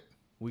 go ahead.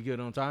 We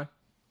good on time?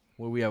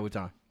 Where we at with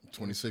time?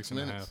 26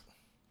 minutes.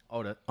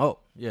 Oh,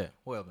 yeah.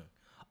 Well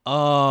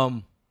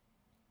then.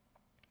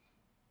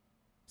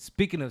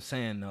 Speaking of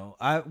San, though,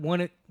 I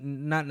wanted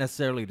not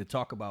necessarily to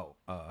talk about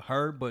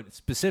her, but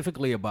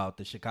specifically about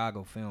the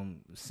Chicago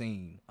film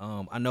scene.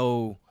 I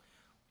know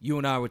you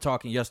and I were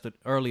talking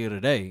earlier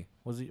today.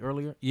 Was it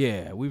earlier?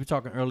 Yeah, we were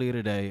talking earlier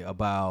today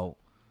about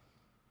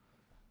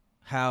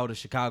how the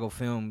Chicago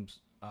films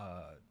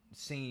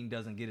scene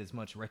doesn't get as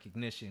much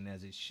recognition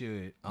as it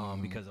should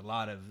because a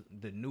lot of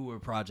the newer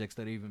projects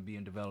that are even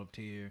being developed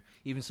here,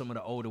 even some of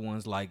the older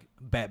ones like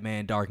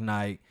Batman Dark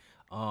Knight,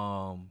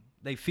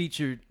 they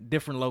featured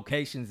different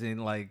locations in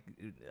like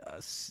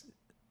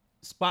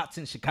spots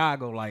in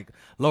Chicago, like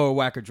Lower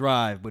Wacker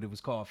Drive, but it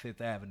was called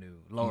Fifth Avenue,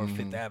 Lower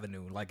Fifth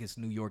Avenue, like it's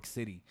New York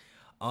City.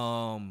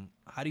 How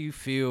do you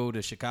feel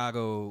the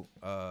Chicago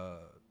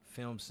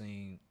film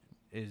scene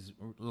is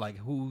like?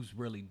 Who's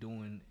really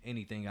doing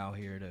anything out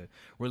here to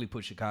really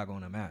put Chicago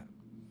on the map?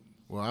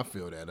 Well, I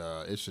feel that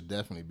it should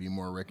definitely be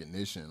more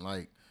recognition.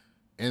 Like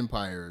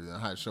Empire, the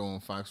hot show on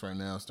Fox right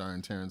now,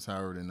 starring Terrence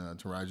Howard and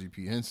Taraji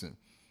P. Henson.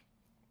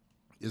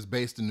 It's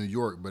based in New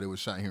York, but it was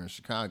shot here in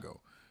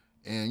Chicago.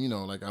 And,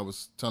 like I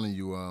was telling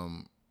you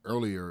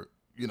earlier,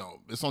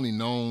 it's only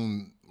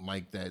known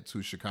like that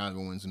to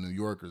Chicagoans and New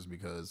Yorkers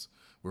because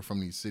we're from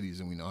these cities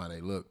and we know how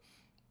they look.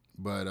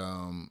 But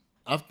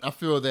I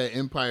feel that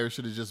Empire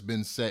should have just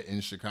been set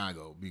in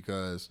Chicago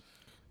because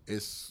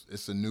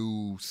it's a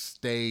new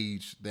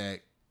stage that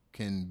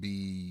can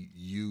be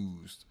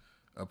used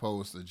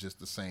opposed to just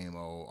the same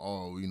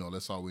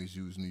let's always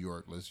use New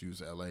York, let's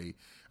use LA.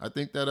 I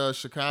think that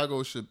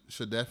Chicago should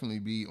definitely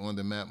be on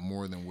the map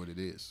more than what it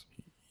is.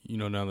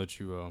 Now that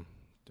you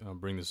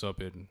bring this up,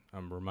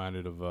 I'm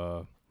reminded of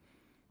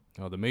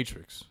the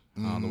Matrix.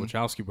 The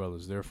Wachowski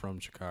brothers, they're from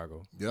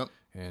Chicago. Yep.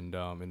 And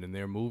in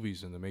their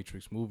movies, in the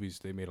Matrix movies,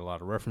 they made a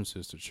lot of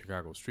references to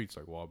Chicago streets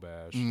like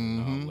Wabash,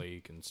 and,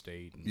 Lake, and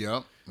State.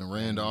 Yep, and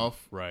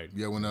Randolph. Right.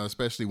 Yeah,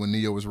 especially when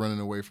Neo was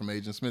running away from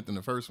Agent Smith in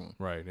the first one.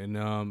 Right, and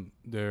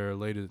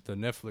the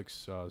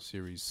Netflix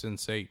series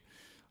Sense8,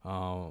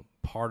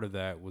 part of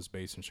that was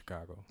based in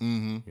Chicago.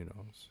 Mm-hmm.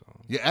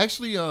 So. Yeah,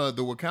 actually, the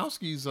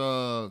Wachowskis,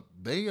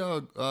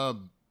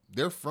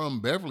 they're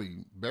from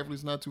Beverly.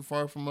 Beverly's not too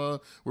far from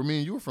where me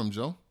and you were from,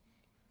 Joe.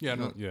 Yeah,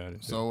 no, yeah.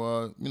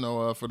 So,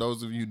 for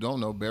those of you who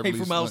don't know, Beverly's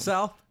from out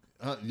south.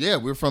 Yeah,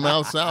 we're from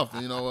out south.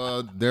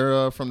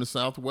 They're from the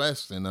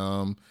Southwest,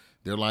 and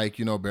they're like,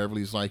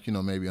 Beverly's like,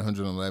 maybe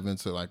 111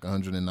 to like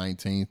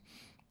 119th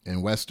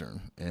in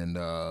Western, and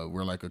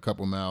we're like a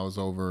couple miles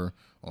over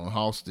on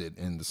Halsted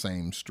in the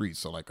same street,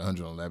 so like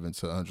 111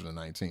 to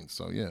 119th.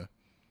 So yeah.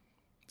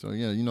 The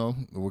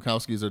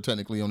Wachowskis are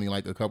technically only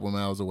like a couple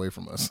miles away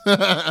from us. They're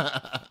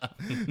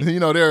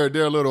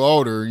a little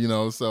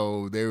older,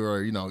 so they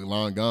were,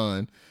 long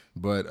gone.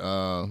 But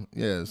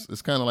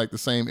it's kind of like the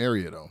same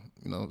area though.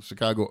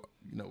 Chicago,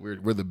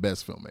 we're the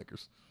best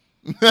filmmakers.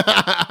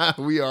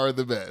 We are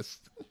the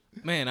best.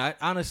 Man, I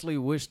honestly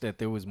wish that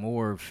there was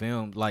more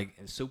film, like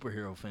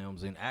superhero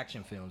films and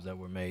action films that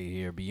were made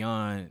here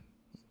beyond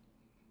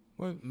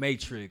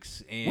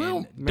Matrix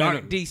and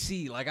Dark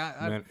DC. Like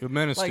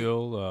Man of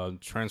Steel,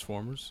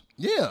 Transformers.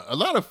 Yeah, a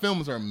lot of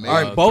films are made.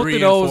 All right, both 3 of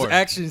and those 4.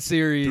 action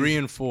series, 3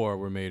 and 4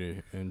 were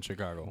made in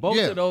Chicago. both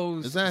Yeah, of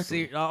those,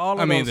 exactly. all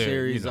of those they're,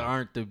 series you know.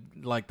 aren't the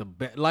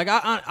best. Like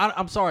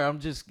I'm sorry, I'm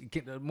just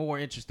more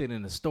interested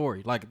in the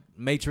story. Like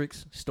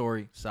Matrix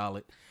story,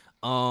 solid.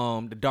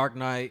 The Dark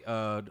Knight,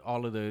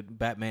 all of the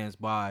Batmans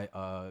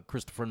by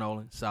Christopher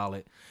Nolan,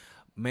 solid.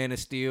 Man of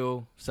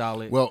Steel,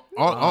 solid. Well,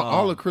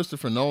 all of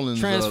Christopher Nolan's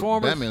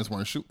Transformers? Batmans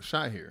weren't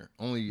shot here.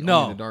 Only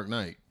The Dark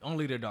Knight.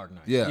 Only the Dark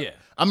Knight. Yeah.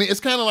 I mean, it's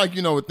kind of like,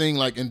 a thing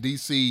like in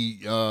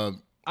DC.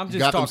 I'm just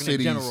Gotham talking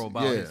City's, in general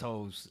about yeah. his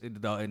whole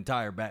the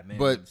entire Batman.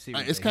 But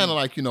series it's that kind of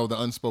he- like,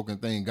 the unspoken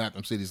thing.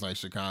 Gotham City's like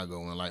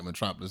Chicago and like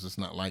Metropolis. It's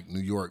not like New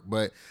York.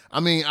 But I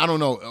mean, I don't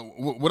know.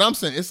 What I'm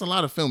saying, it's a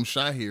lot of films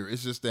shot here.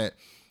 It's just that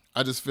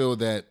I just feel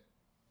that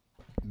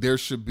there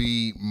should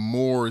be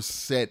more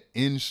set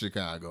in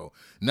Chicago.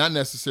 Not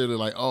necessarily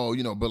like,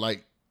 but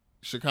like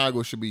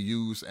Chicago should be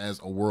used as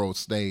a world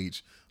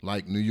stage,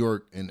 like New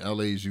York and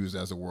LA is used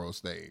as a world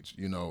stage.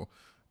 It's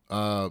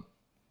kind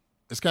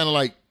of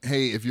like,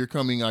 hey, if you're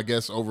coming, I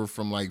guess, over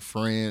from like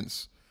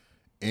France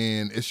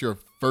and it's your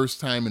first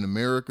time in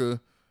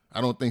America, I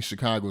don't think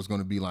Chicago is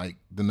going to be like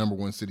the number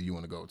one city you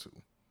want to go to.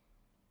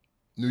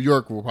 New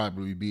York will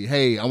probably be,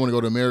 hey, I want to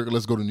go to America,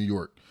 let's go to New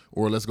York,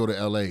 or let's go to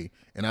LA.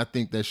 And I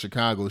think that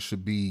Chicago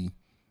should be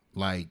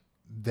like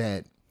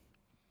that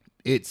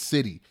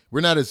city.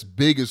 We're not as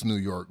big as New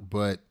York,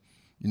 but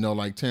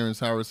like Terrence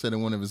Howard said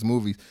in one of his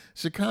movies,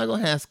 Chicago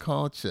has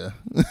culture.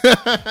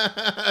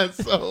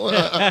 So,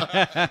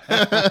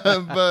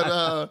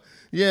 I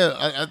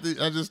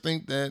just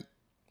think that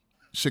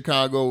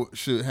Chicago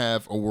should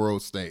have a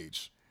world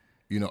stage,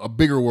 a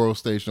bigger world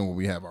stage than what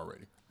we have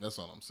already. That's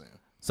all I'm saying.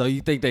 So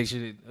you think they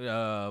should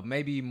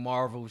maybe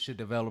Marvel should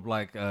develop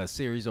like a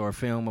series or a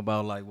film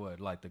about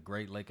like the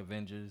Great Lake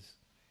Avengers?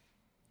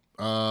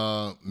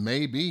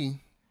 Maybe.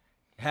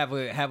 Have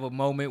a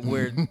moment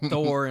where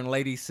Thor and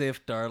Lady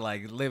Sif are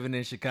like living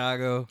in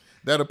Chicago.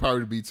 That'll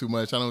probably be too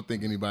much. I don't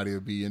think anybody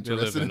would be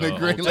interested in live the in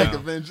Great Old Lake Town.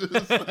 Avengers.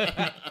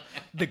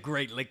 The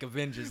Great Lake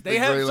Avengers. The They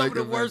have Great some Lake of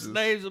the worst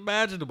Avengers. names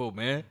imaginable,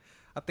 man.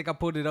 I think I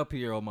put it up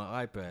here on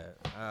my iPad.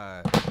 All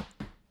right.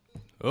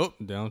 Oh,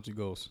 down she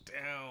goes.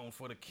 Down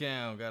for the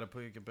count. Got to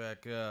pick it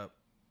back up.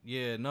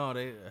 Yeah, no,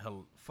 they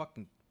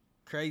fucking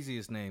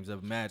craziest names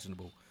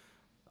imaginable.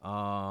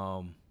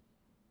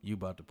 You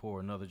about to pour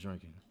another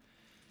drink in.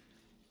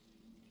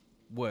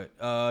 What?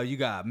 You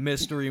got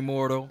Mr.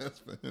 Immortal, That's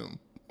for him.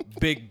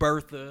 Big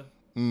Bertha,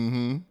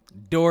 Mm-hmm.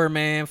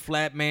 Doorman,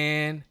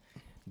 Flatman,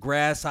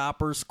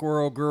 Grasshopper,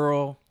 Squirrel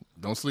Girl.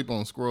 Don't sleep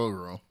on Squirrel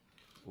Girl.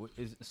 What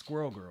is it?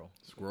 Squirrel Girl?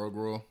 Squirrel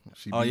Girl.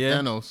 She beat Oh yeah,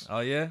 Thanos. Oh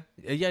yeah,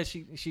 yeah.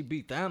 She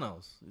beat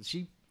Thanos.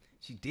 She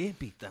did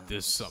beat Thanos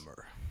This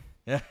summer.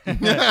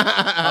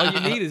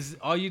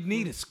 all you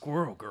need is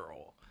Squirrel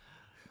Girl.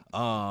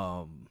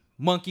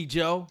 Monkey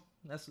Joe.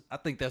 I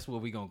think that's what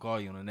we're gonna call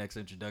you on the next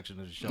introduction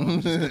of the show.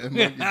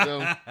 Monkey Joe.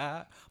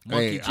 Monkey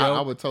Hey, Joe.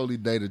 I would totally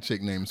date a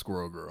chick named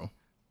Squirrel Girl.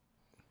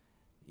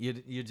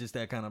 You're just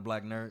that kind of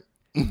black nerd.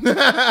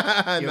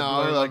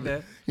 No, like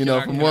that?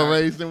 from one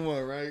raised in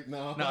one, right?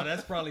 No, No,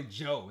 that's probably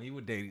Joe. He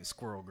would date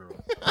Squirrel Girl.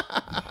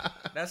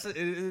 That's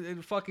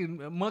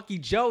fucking Monkey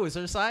Joe is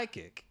her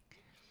sidekick.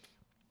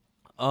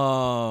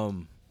 I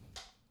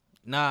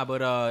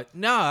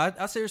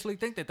seriously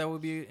think that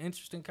would be an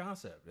interesting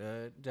concept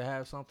to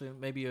have something,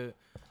 maybe a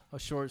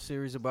short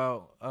series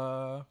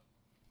about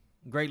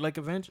Great Lake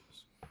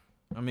Avengers.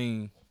 I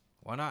mean,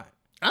 why not?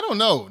 I don't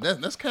know.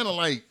 That's kind of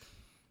like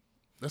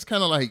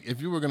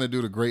if you were gonna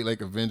do the Great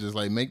Lake Avengers,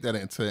 like make that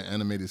into an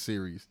animated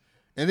series,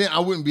 and then I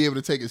wouldn't be able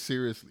to take it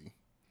seriously.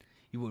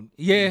 You wouldn't?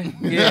 Yeah.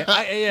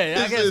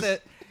 I guess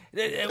that.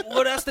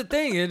 Well, that's the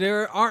thing.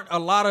 There aren't a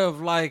lot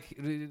of like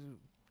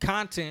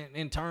content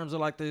in terms of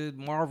like the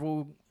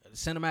Marvel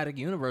Cinematic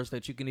Universe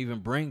that you can even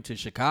bring to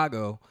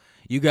Chicago.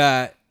 You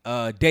got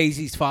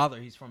Daisy's father.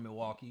 He's from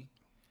Milwaukee.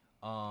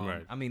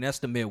 Right. I mean, that's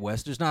the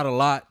Midwest. There's not a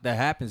lot that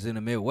happens in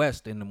the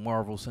Midwest in the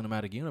Marvel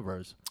Cinematic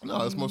Universe.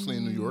 No, it's mostly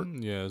in New York.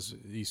 Yeah, it's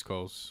East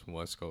Coast,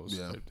 West Coast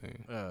Yeah. type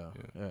thing.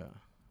 Yeah.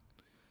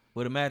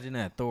 But imagine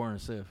that Thor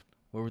and Sif.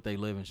 Where would they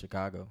live in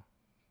Chicago?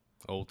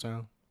 Old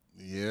Town,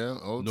 Yeah,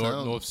 Old North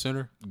Town, North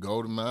Center.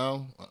 Golden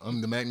Mile.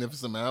 The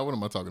Magnificent Mile. What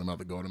am I talking about?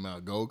 The Golden Mile,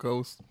 Gold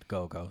Coast. The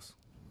Gold Coast.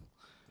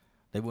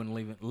 They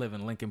wouldn't live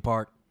in Lincoln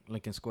Park,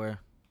 Lincoln Square.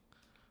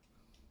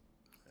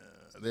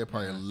 They're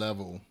probably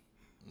level.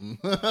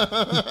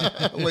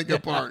 Lincoln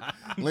Park.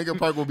 Lincoln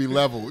Park will be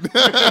leveled.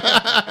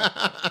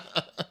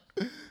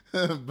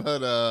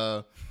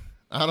 But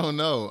I don't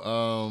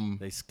know.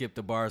 They skipped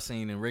the bar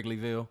scene in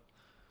Wrigleyville.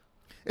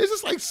 It's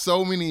just like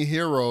so many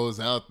heroes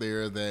out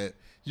there that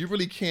you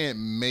really can't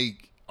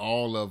make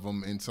all of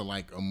them into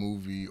like a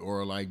movie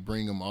or like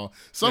bring them all.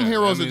 Some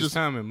heroes are it's just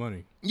time and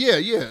money. yeah.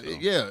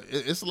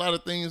 It's a lot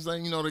of things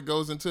that that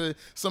goes into it.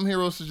 Some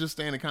heroes should just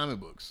stay in the comic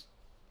books.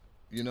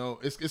 You know,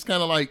 it's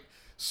kind of like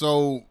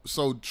so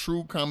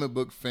true comic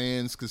book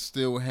fans could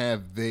still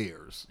have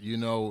theirs. You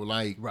know,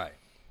 like Right.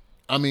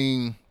 I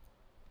mean,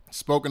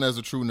 spoken as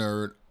a true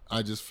nerd,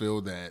 I just feel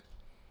that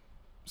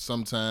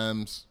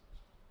sometimes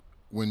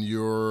when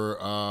you're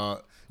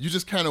you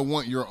just kind of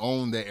want your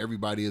own that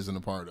everybody isn't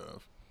a part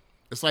of.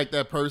 It's like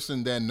that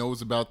person that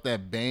knows about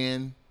that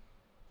band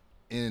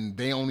and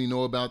they only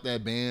know about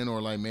that band,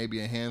 or like maybe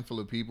a handful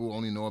of people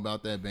only know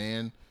about that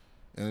band.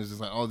 And it's just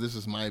like, oh, this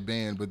is my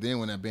band. But then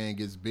when that band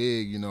gets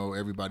big, you know,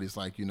 everybody's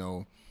like, you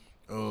know,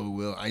 oh,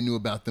 well, I knew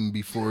about them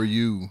before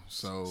you.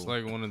 So It's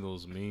like one of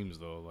those memes,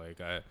 though. Like,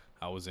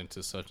 I was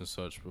into such and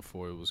such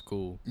before it was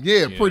cool.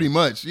 yeah, You pretty know?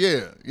 much.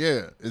 Yeah,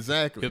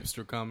 exactly.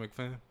 Hipster comic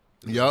fan.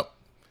 Yep.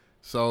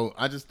 So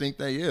I just think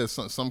that, yeah,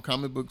 some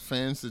comic book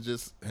fans that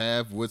just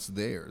have what's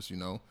theirs, you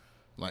know.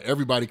 Like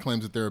everybody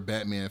claims that they're a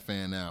Batman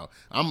fan now.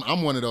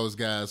 I'm one of those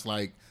guys.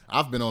 Like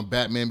I've been on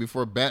Batman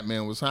before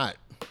Batman was hot.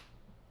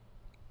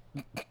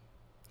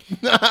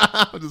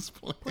 I'm just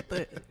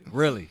playing.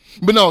 Really?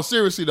 But no,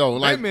 seriously though,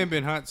 like Batman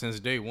been hot since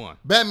day one.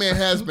 Batman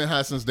has been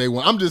hot since day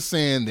one. I'm just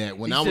saying that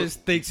when He I was,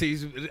 just thinks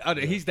he's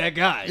that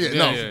guy. Yeah, He's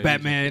no. Yeah,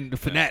 Batman, the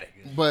fanatic.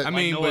 but I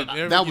mean, no, but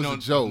that was a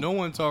joke. No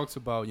one talks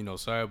about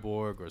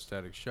Cyborg or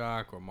Static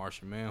Shock or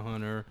Martian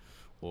Manhunter.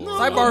 Or,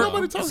 Cyborg-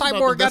 nobody talks Cyborg about that.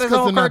 got That's his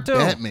 'cause own they're not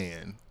cartoon.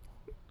 Batman.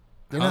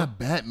 They're Huh? not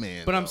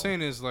Batman. But I'm though.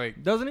 saying is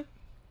like Doesn't he?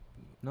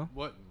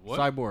 what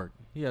Cyborg.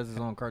 He has his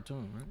own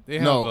cartoon, right? they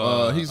No,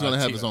 have, he's gonna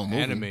have his own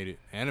movie.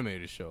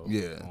 animated show.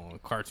 Yeah. on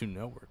Cartoon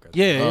Network. I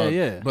think.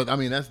 Yeah. But I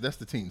mean, that's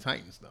the Teen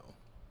Titans though.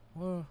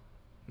 Well,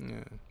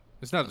 yeah.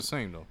 It's not the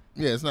same though.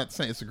 Yeah, it's not the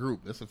same. It's a group.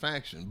 It's a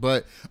faction.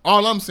 But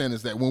all I'm saying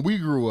is that when we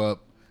grew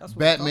up, That's what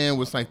Batman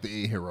was like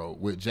the A-hero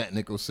with Jack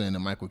Nicholson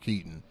and Michael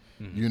Keaton.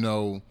 You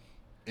know,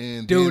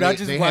 and dude, then I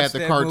just they watched had the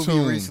that cartoon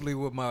movie recently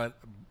with my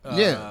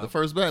the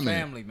first Batman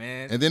family,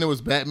 man. and then it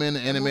was Batman the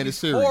animated movie's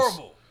series.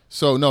 horrible.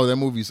 So no, that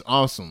movie's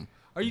awesome.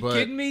 Are you But-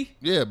 kidding me?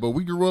 Yeah, but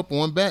we grew up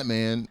on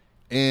Batman,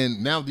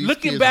 and now these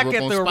Looking kids back grew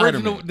at up the on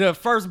original, Spider-Man. the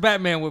first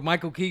Batman with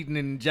Michael Keaton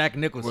and Jack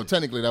Nicholson. Well,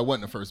 technically, that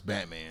wasn't the first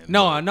Batman.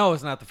 No, but- I know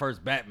it's not the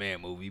first Batman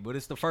movie, but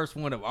it's the first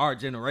one of our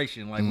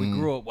generation. Like Mm-hmm. we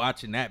grew up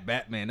watching that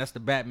Batman. That's the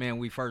Batman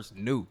we first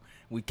knew.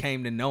 We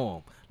came to know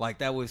him. Like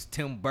that was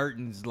Tim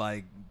Burton's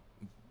like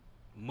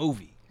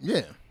movie.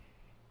 Yeah.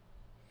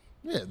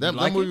 Yeah, that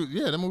like movie.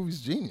 Yeah, that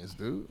movie's genius,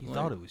 dude. You Like,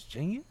 thought it was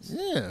genius?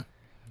 Yeah.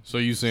 So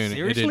you saying it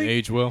didn't Seriously?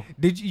 age well?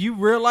 Did you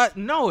realize?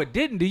 No, it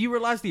didn't. Do you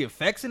realize the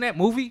effects in that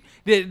movie?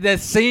 That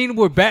scene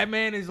where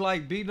Batman is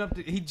like beating up.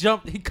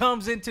 He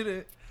comes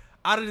into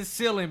out of the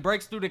ceiling,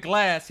 breaks through the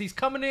glass. He's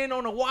coming in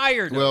on a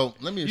wire. Though. Well,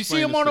 let me You explain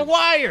see him this on to a you.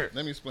 wire.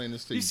 Let me explain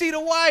this to you. You see the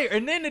wire,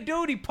 and then the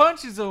dude he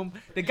punches him.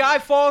 The guy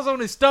falls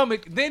on his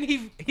stomach. Then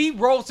he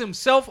rolls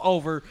himself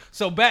over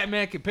so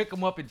Batman can pick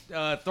him up and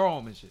throw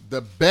him and shit.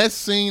 The best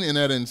scene in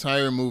that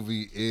entire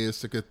movie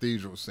is the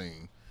cathedral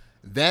scene.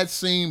 That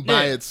scene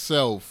by Yeah.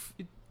 itself,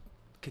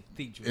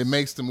 Cathedral. it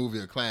makes the movie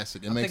a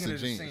classic. It I'm makes thinking it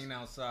of the genius. scene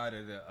outside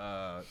of the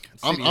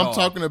I'm City Hall.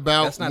 talking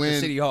about That's not the when-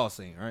 City Hall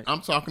scene, right?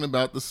 I'm talking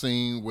about the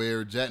scene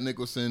where Jack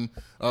Nicholson,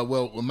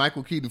 when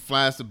Michael Keaton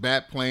flies the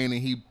bat plane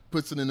and he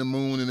puts it in the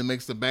moon and it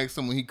makes the back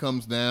when he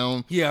comes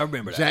down. Yeah, I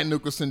remember that. Jack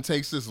Nicholson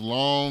takes this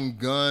long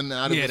gun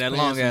out of Yeah, his that pants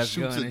long and ass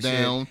shoots gun it and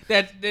down. shit.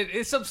 That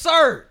it's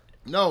absurd.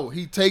 No,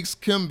 he takes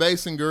Kim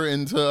Basinger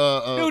into.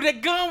 Dude,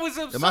 that gun was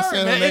absurd, I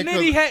saying her man. name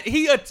And then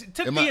he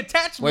took Am the I-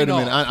 attachment Wait a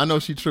minute. off. I know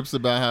she trips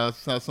about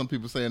how some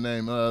people say her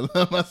name. Am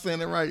I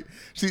saying it right?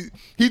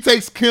 He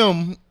takes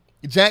Kim.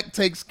 Jack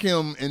takes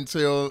Kim into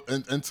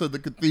the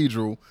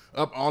cathedral,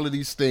 up all of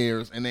these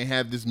stairs, and they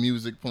have this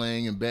music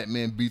playing, and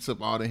Batman beats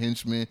up all the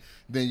henchmen.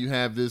 Then you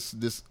have this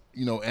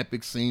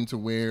epic scene to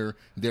where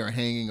they're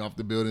hanging off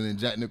the building, and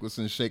Jack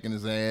Nicholson's shaking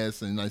his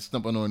ass and like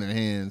stumping on their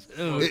hands.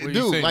 What, you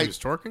Dude, saying like he was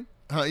twerking?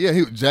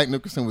 yeah, Jack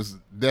Nicholson was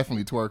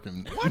definitely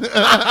twerking. He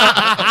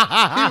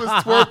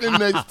was twerking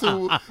next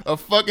to a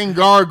fucking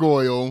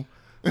gargoyle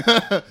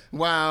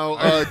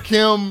while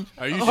Kim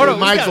Are you and sure-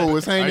 Michael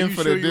was Are hanging you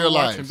for sure their you dear were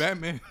watching lives.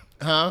 Batman?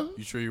 Huh?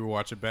 You sure you were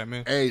watching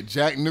Batman? Hey,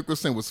 Jack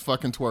Nicholson was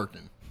fucking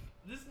twerking.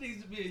 This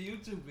needs to be a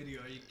YouTube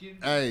video. Are you kidding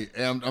me? Hey,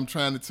 I'm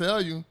trying to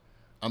tell you.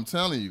 I'm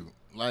telling you.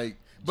 Like,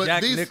 but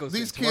Jack these Nicholson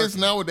kids twerking.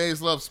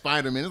 nowadays love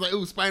Spider-Man. It's like,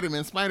 ooh,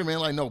 Spider-Man.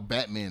 Like, no,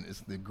 Batman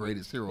is the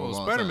greatest hero Well, of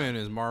all Spider-Man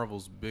time. is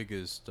Marvel's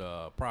biggest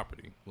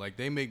property. Like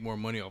they make more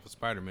money off of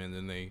Spider-Man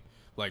than they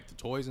like the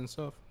toys and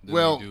stuff. Than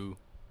Well, they do.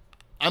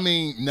 I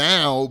mean,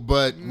 now,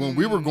 but when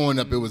we were growing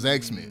up, it was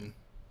X-Men.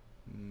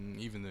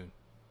 Even then.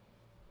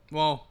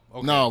 Well,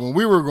 okay. No, when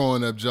we were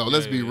growing up, Joe,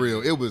 let's be yeah,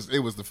 real. It was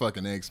the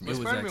fucking X-Men.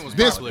 But Spider-Man was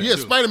X-Men. popular Yeah,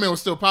 too. Spider-Man was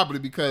still popular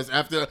because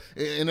after,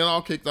 and it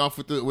all kicked off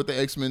with the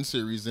X-Men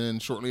series,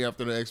 and shortly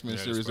after the X-Men Yeah,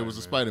 the series, there was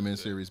a Spider-Man, Spider-Man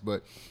series.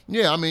 But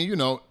yeah, I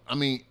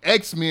mean,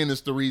 X-Men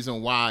is the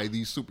reason why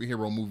these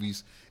superhero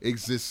movies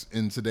exist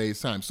in today's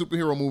time.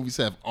 Superhero movies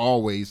have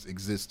always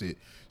existed.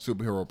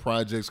 Superhero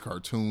projects,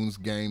 cartoons,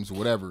 games,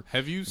 whatever.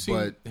 Have you seen?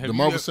 But have the you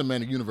Marvel ev-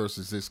 Cinematic Universe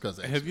exists because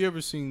of Have X-Men. you ever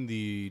seen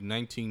the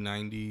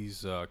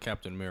 1990s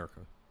Captain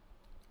America?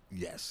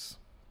 Yes.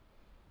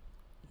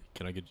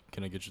 Can I get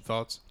your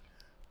thoughts?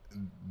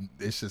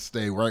 it should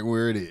stay right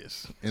where it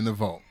is in the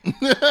vault.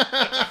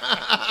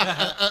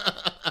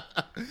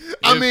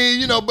 I mean,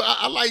 you know, but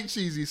I like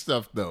cheesy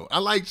stuff though. I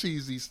like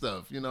cheesy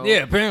stuff, you know.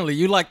 Yeah, apparently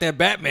you like that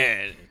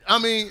Batman I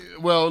mean,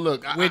 well,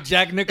 look, with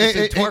Jack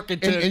Nicholson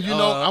twerking to and you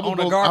know, I would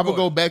go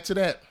gargoyle. back to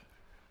that.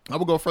 I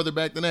would go further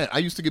back than that. I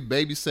used to get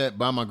babysat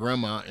by my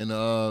grandma in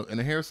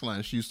a hair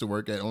salon she used to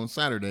work at on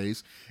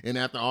Saturdays. And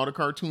after all the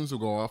cartoons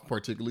would go off,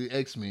 particularly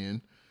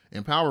X-Men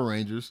and Power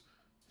Rangers,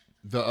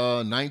 the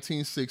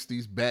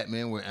 1960s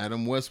Batman with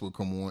Adam West would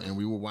come on, and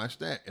we would watch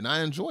that. And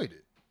I enjoyed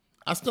it.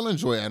 I still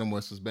enjoy Adam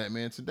West's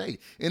Batman today.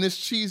 And it's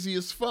cheesy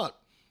as fuck.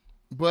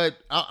 But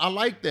I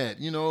like that.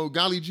 You know,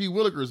 Golly G.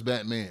 Williker's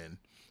Batman.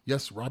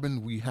 Yes,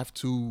 Robin, we have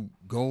to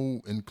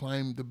go and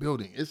climb the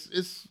building.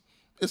 It's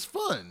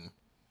fun.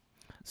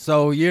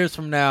 So years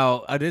from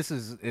now, this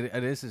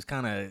is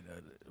kind of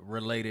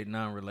related,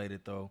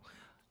 non-related though.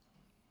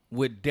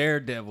 With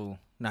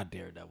not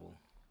Daredevil,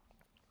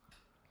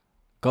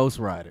 Ghost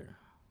Rider.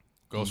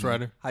 Ghost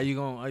Rider. How you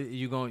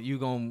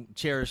gonna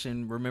cherish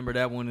and remember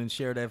that one and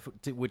share that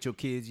with your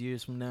kids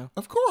years from now?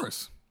 Of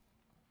course.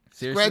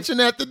 Seriously? Scratching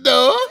at the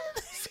door.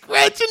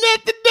 Scratching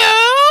at the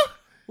door.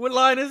 What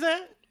line is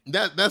that?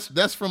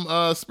 That's from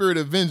Spirit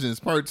of Vengeance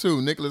Part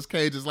 2. Nicolas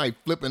Cage is like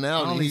flipping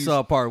out. I only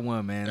saw part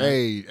 1, man.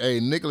 Hey,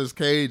 Nicolas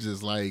Cage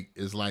is like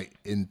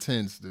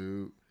intense,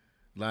 dude.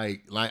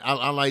 Like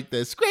I like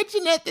that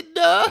scratching at the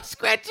door,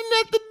 scratching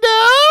at the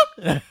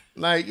door.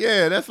 Like,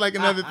 yeah, that's like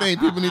another thing.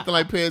 People need to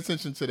like pay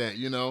attention to that,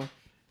 you know.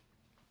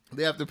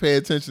 They have to pay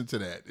attention to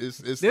that. There's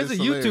a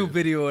hilarious. YouTube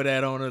video of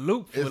that on a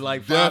loop for It's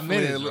like 5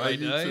 definitely minutes. Right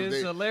now. It's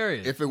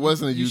hilarious. If it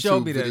wasn't a You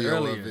showed YouTube me that video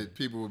of earlier. it,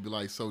 people would be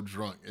like so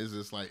drunk. It's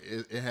just like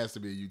it has to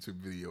be a YouTube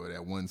video of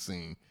that one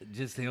scene.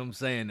 Just him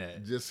saying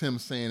that. Just him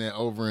saying that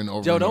over and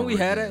over. Joe, and don't over we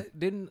have again.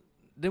 that?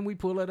 Didn't we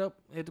pull that up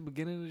at the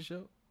beginning of the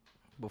show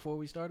before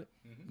we started?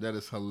 That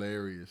is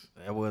hilarious.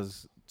 That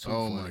was too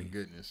Oh funny. my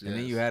goodness! And then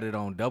yes. you had it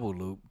on double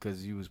loop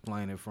because you was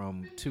playing it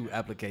from 2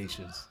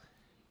 applications.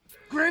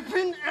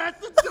 Scraping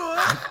at the door.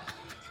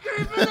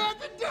 Scraping at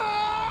the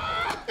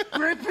door.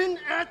 Scraping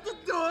at the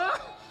door.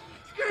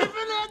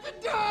 Scraping at the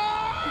door.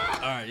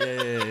 All right,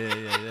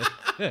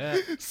 yeah.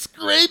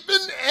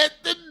 Scraping at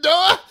the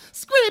door.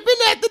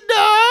 Scraping at the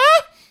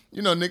door.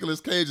 You know, Nicolas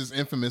Cage is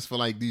infamous for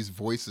like these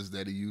voices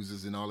that he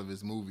uses in all of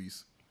his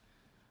movies.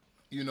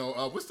 You know,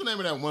 what's the name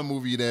of that one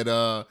movie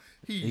that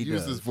he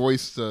used his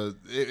voice to?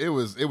 It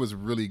was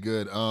really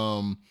good.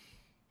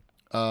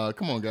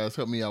 Come on, guys,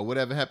 help me out.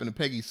 Whatever happened to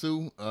Peggy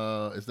Sue?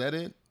 Is that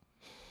it?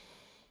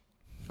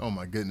 Oh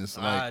my goodness!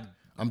 Like,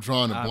 I'm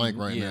drawing a blank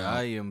right now.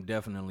 I am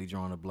definitely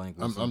drawing a blank.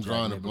 With I'm Jack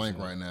drawing a Nicholson. blank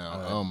right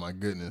now. Oh my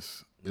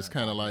goodness! It's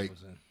kind of like,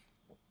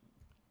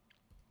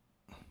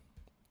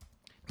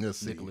 let's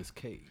see. Nicolas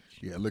Cage.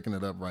 Yeah, looking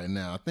it up right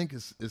now. I think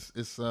it's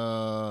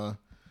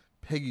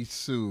Peggy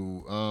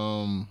Sue.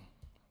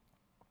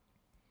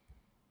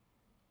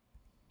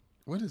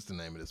 What is the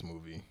name of this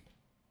movie?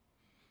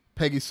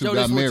 Peggy Sue Joe,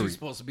 got that's what married. you're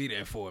supposed to be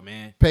there for,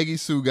 man. Peggy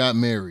Sue got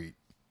married.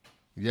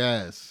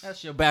 Yes.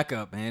 That's your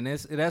backup, man.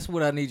 That's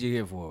what I need you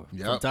here for.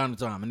 Yep. From time to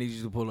time, I need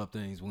you to pull up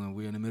things when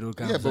we're in the middle of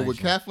Yeah, conversation. but with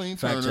Kathleen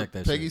Fact Turner, check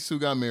that Peggy shit. Sue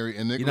got married,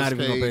 and You're Nicolas not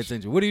even gonna pay Cage,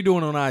 attention. What are you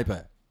doing on the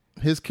iPad?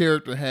 his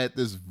character had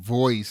this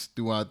voice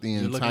throughout the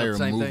You're looking up entire the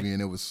same movie, thing?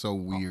 and it was so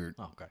weird.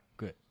 Oh, okay,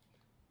 good.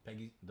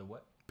 Peggy, the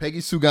what?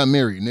 Peggy Sue got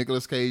married.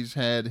 Nicolas Cage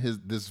had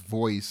this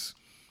voice.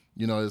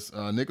 You know, it's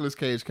Nicolas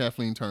Cage,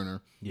 Kathleen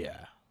Turner.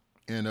 Yeah.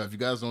 And if you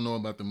guys don't know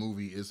about the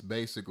movie, it's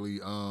basically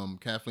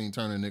Kathleen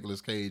Turner and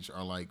Nicolas Cage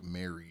are like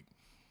married.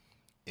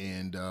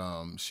 And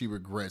she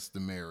regrets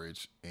the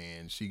marriage,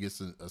 and she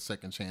gets a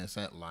second chance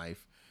at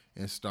life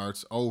and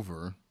starts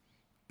over.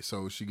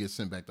 So she gets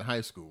sent back to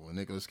high school. And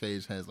Nicolas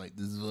Cage has like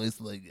this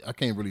voice, like I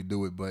can't really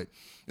do it, but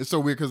it's so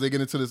weird because they get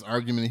into this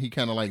argument and he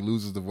kind of like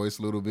loses the voice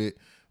a little bit.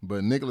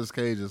 But Nicolas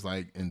Cage is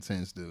like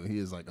intense, dude. He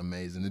is like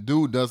amazing. The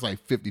dude does like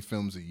 50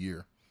 films a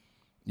year.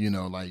 You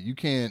know, like you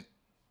can't.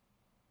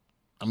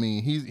 I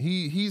mean,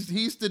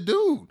 he's the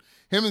dude.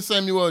 Him and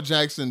Samuel L.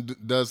 Jackson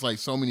does like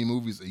so many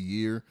movies a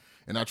year,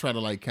 and I try to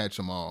like catch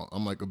them all.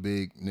 I'm like a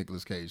big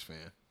Nicolas Cage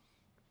fan.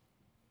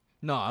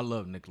 No, I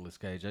love Nicolas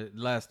Cage.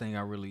 Last thing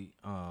I really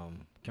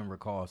can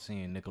recall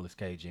seeing Nicolas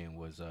Cage in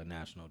was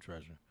National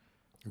Treasure.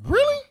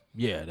 Really?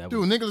 Yeah, that Dude,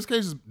 was. Nicolas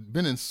Cage has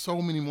been in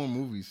so many more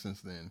movies since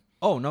then.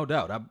 Oh, no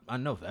doubt. I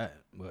know that,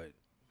 but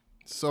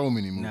So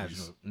many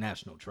movies.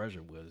 National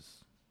Treasure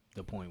was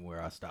the point where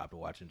I stopped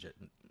watching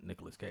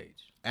Nicolas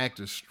Cage.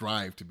 Actors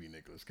strive to be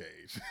Nicolas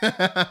Cage.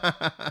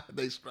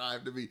 They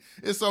strive to be.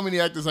 There's so many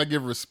actors I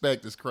give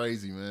respect. It's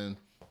crazy, man.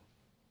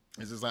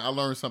 It's just like I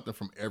learned something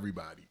from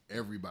everybody.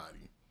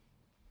 Everybody.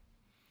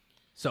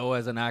 So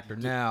as an actor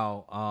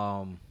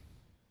now,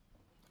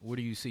 where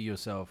do you see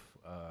yourself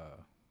a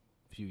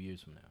few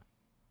years from now?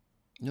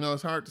 You know,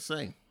 it's hard to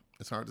say.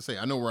 It's hard to say.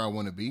 I know where I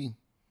want to be.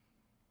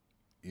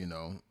 You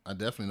know, I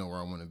definitely know where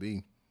I want to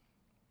be.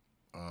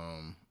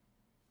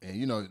 And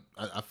you know,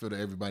 I feel that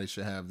everybody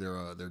should have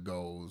their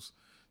goals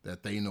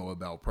that they know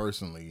about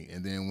personally,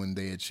 and then when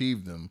they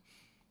achieve them,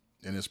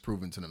 and it's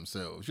proven to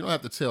themselves. You don't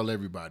have to tell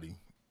everybody,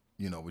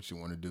 what you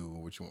want to do,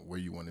 where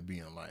you want to be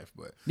in life.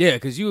 But yeah,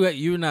 because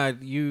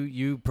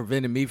you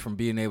prevented me from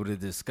being able to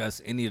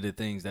discuss any of the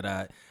things that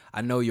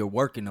I know you're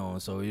working on.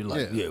 So you're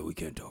like, yeah we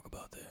can't talk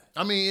about that.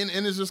 I mean,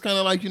 and it's just kind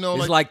of like,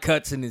 it's like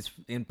cuts in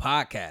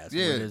podcasts.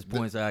 Yeah, where there's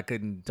points that I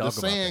couldn't talk about.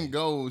 The saying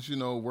goes,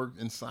 work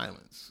in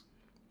silence.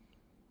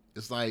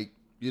 It's like,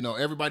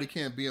 everybody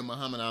can't be a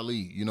Muhammad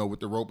Ali, with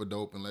the rope a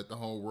dope and let the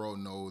whole world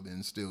know,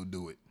 then still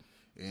do it.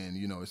 And,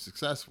 it's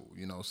successful.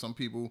 Some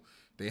people,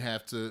 they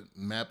have to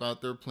map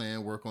out their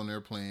plan, work on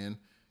their plan,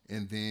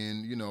 and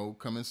then,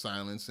 come in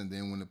silence. And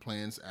then when the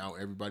plan's out,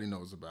 everybody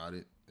knows about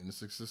it. And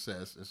it's a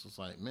success. It's just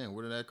like, man,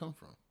 where did that come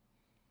from?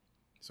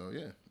 So,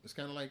 yeah, it's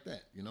kind of like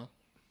that,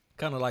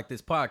 Kind of like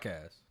this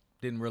podcast.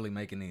 Didn't really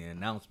make any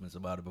announcements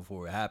about it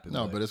before it happened.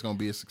 No, but it's going to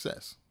be a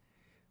success.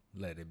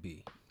 Let it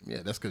be. Yeah,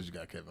 that's because you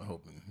got Kevin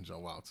Hope and Joe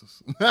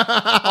Walters.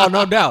 Oh,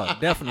 no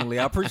doubt. Definitely.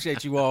 I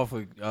appreciate you all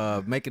for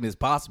making this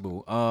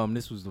possible.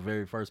 This was the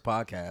very first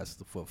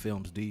podcast for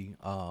Films D,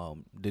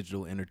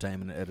 Digital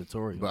Entertainment and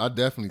Editorial. But I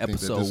definitely think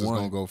that this is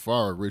going to go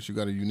far. Rich, you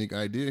got a unique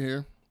idea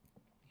here.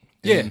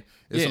 And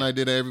it's an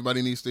idea that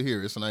everybody needs to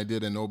hear. It's an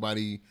idea that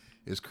nobody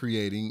is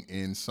creating,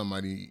 and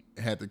somebody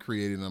had to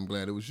create it, and I'm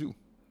glad it was you.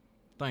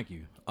 Thank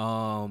you.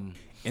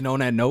 And on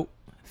that note,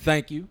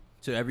 thank you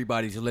to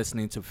everybody who's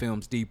listening to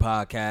Films D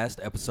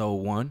Podcast, Episode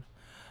 1.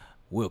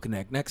 We'll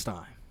connect next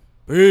time.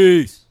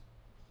 Peace.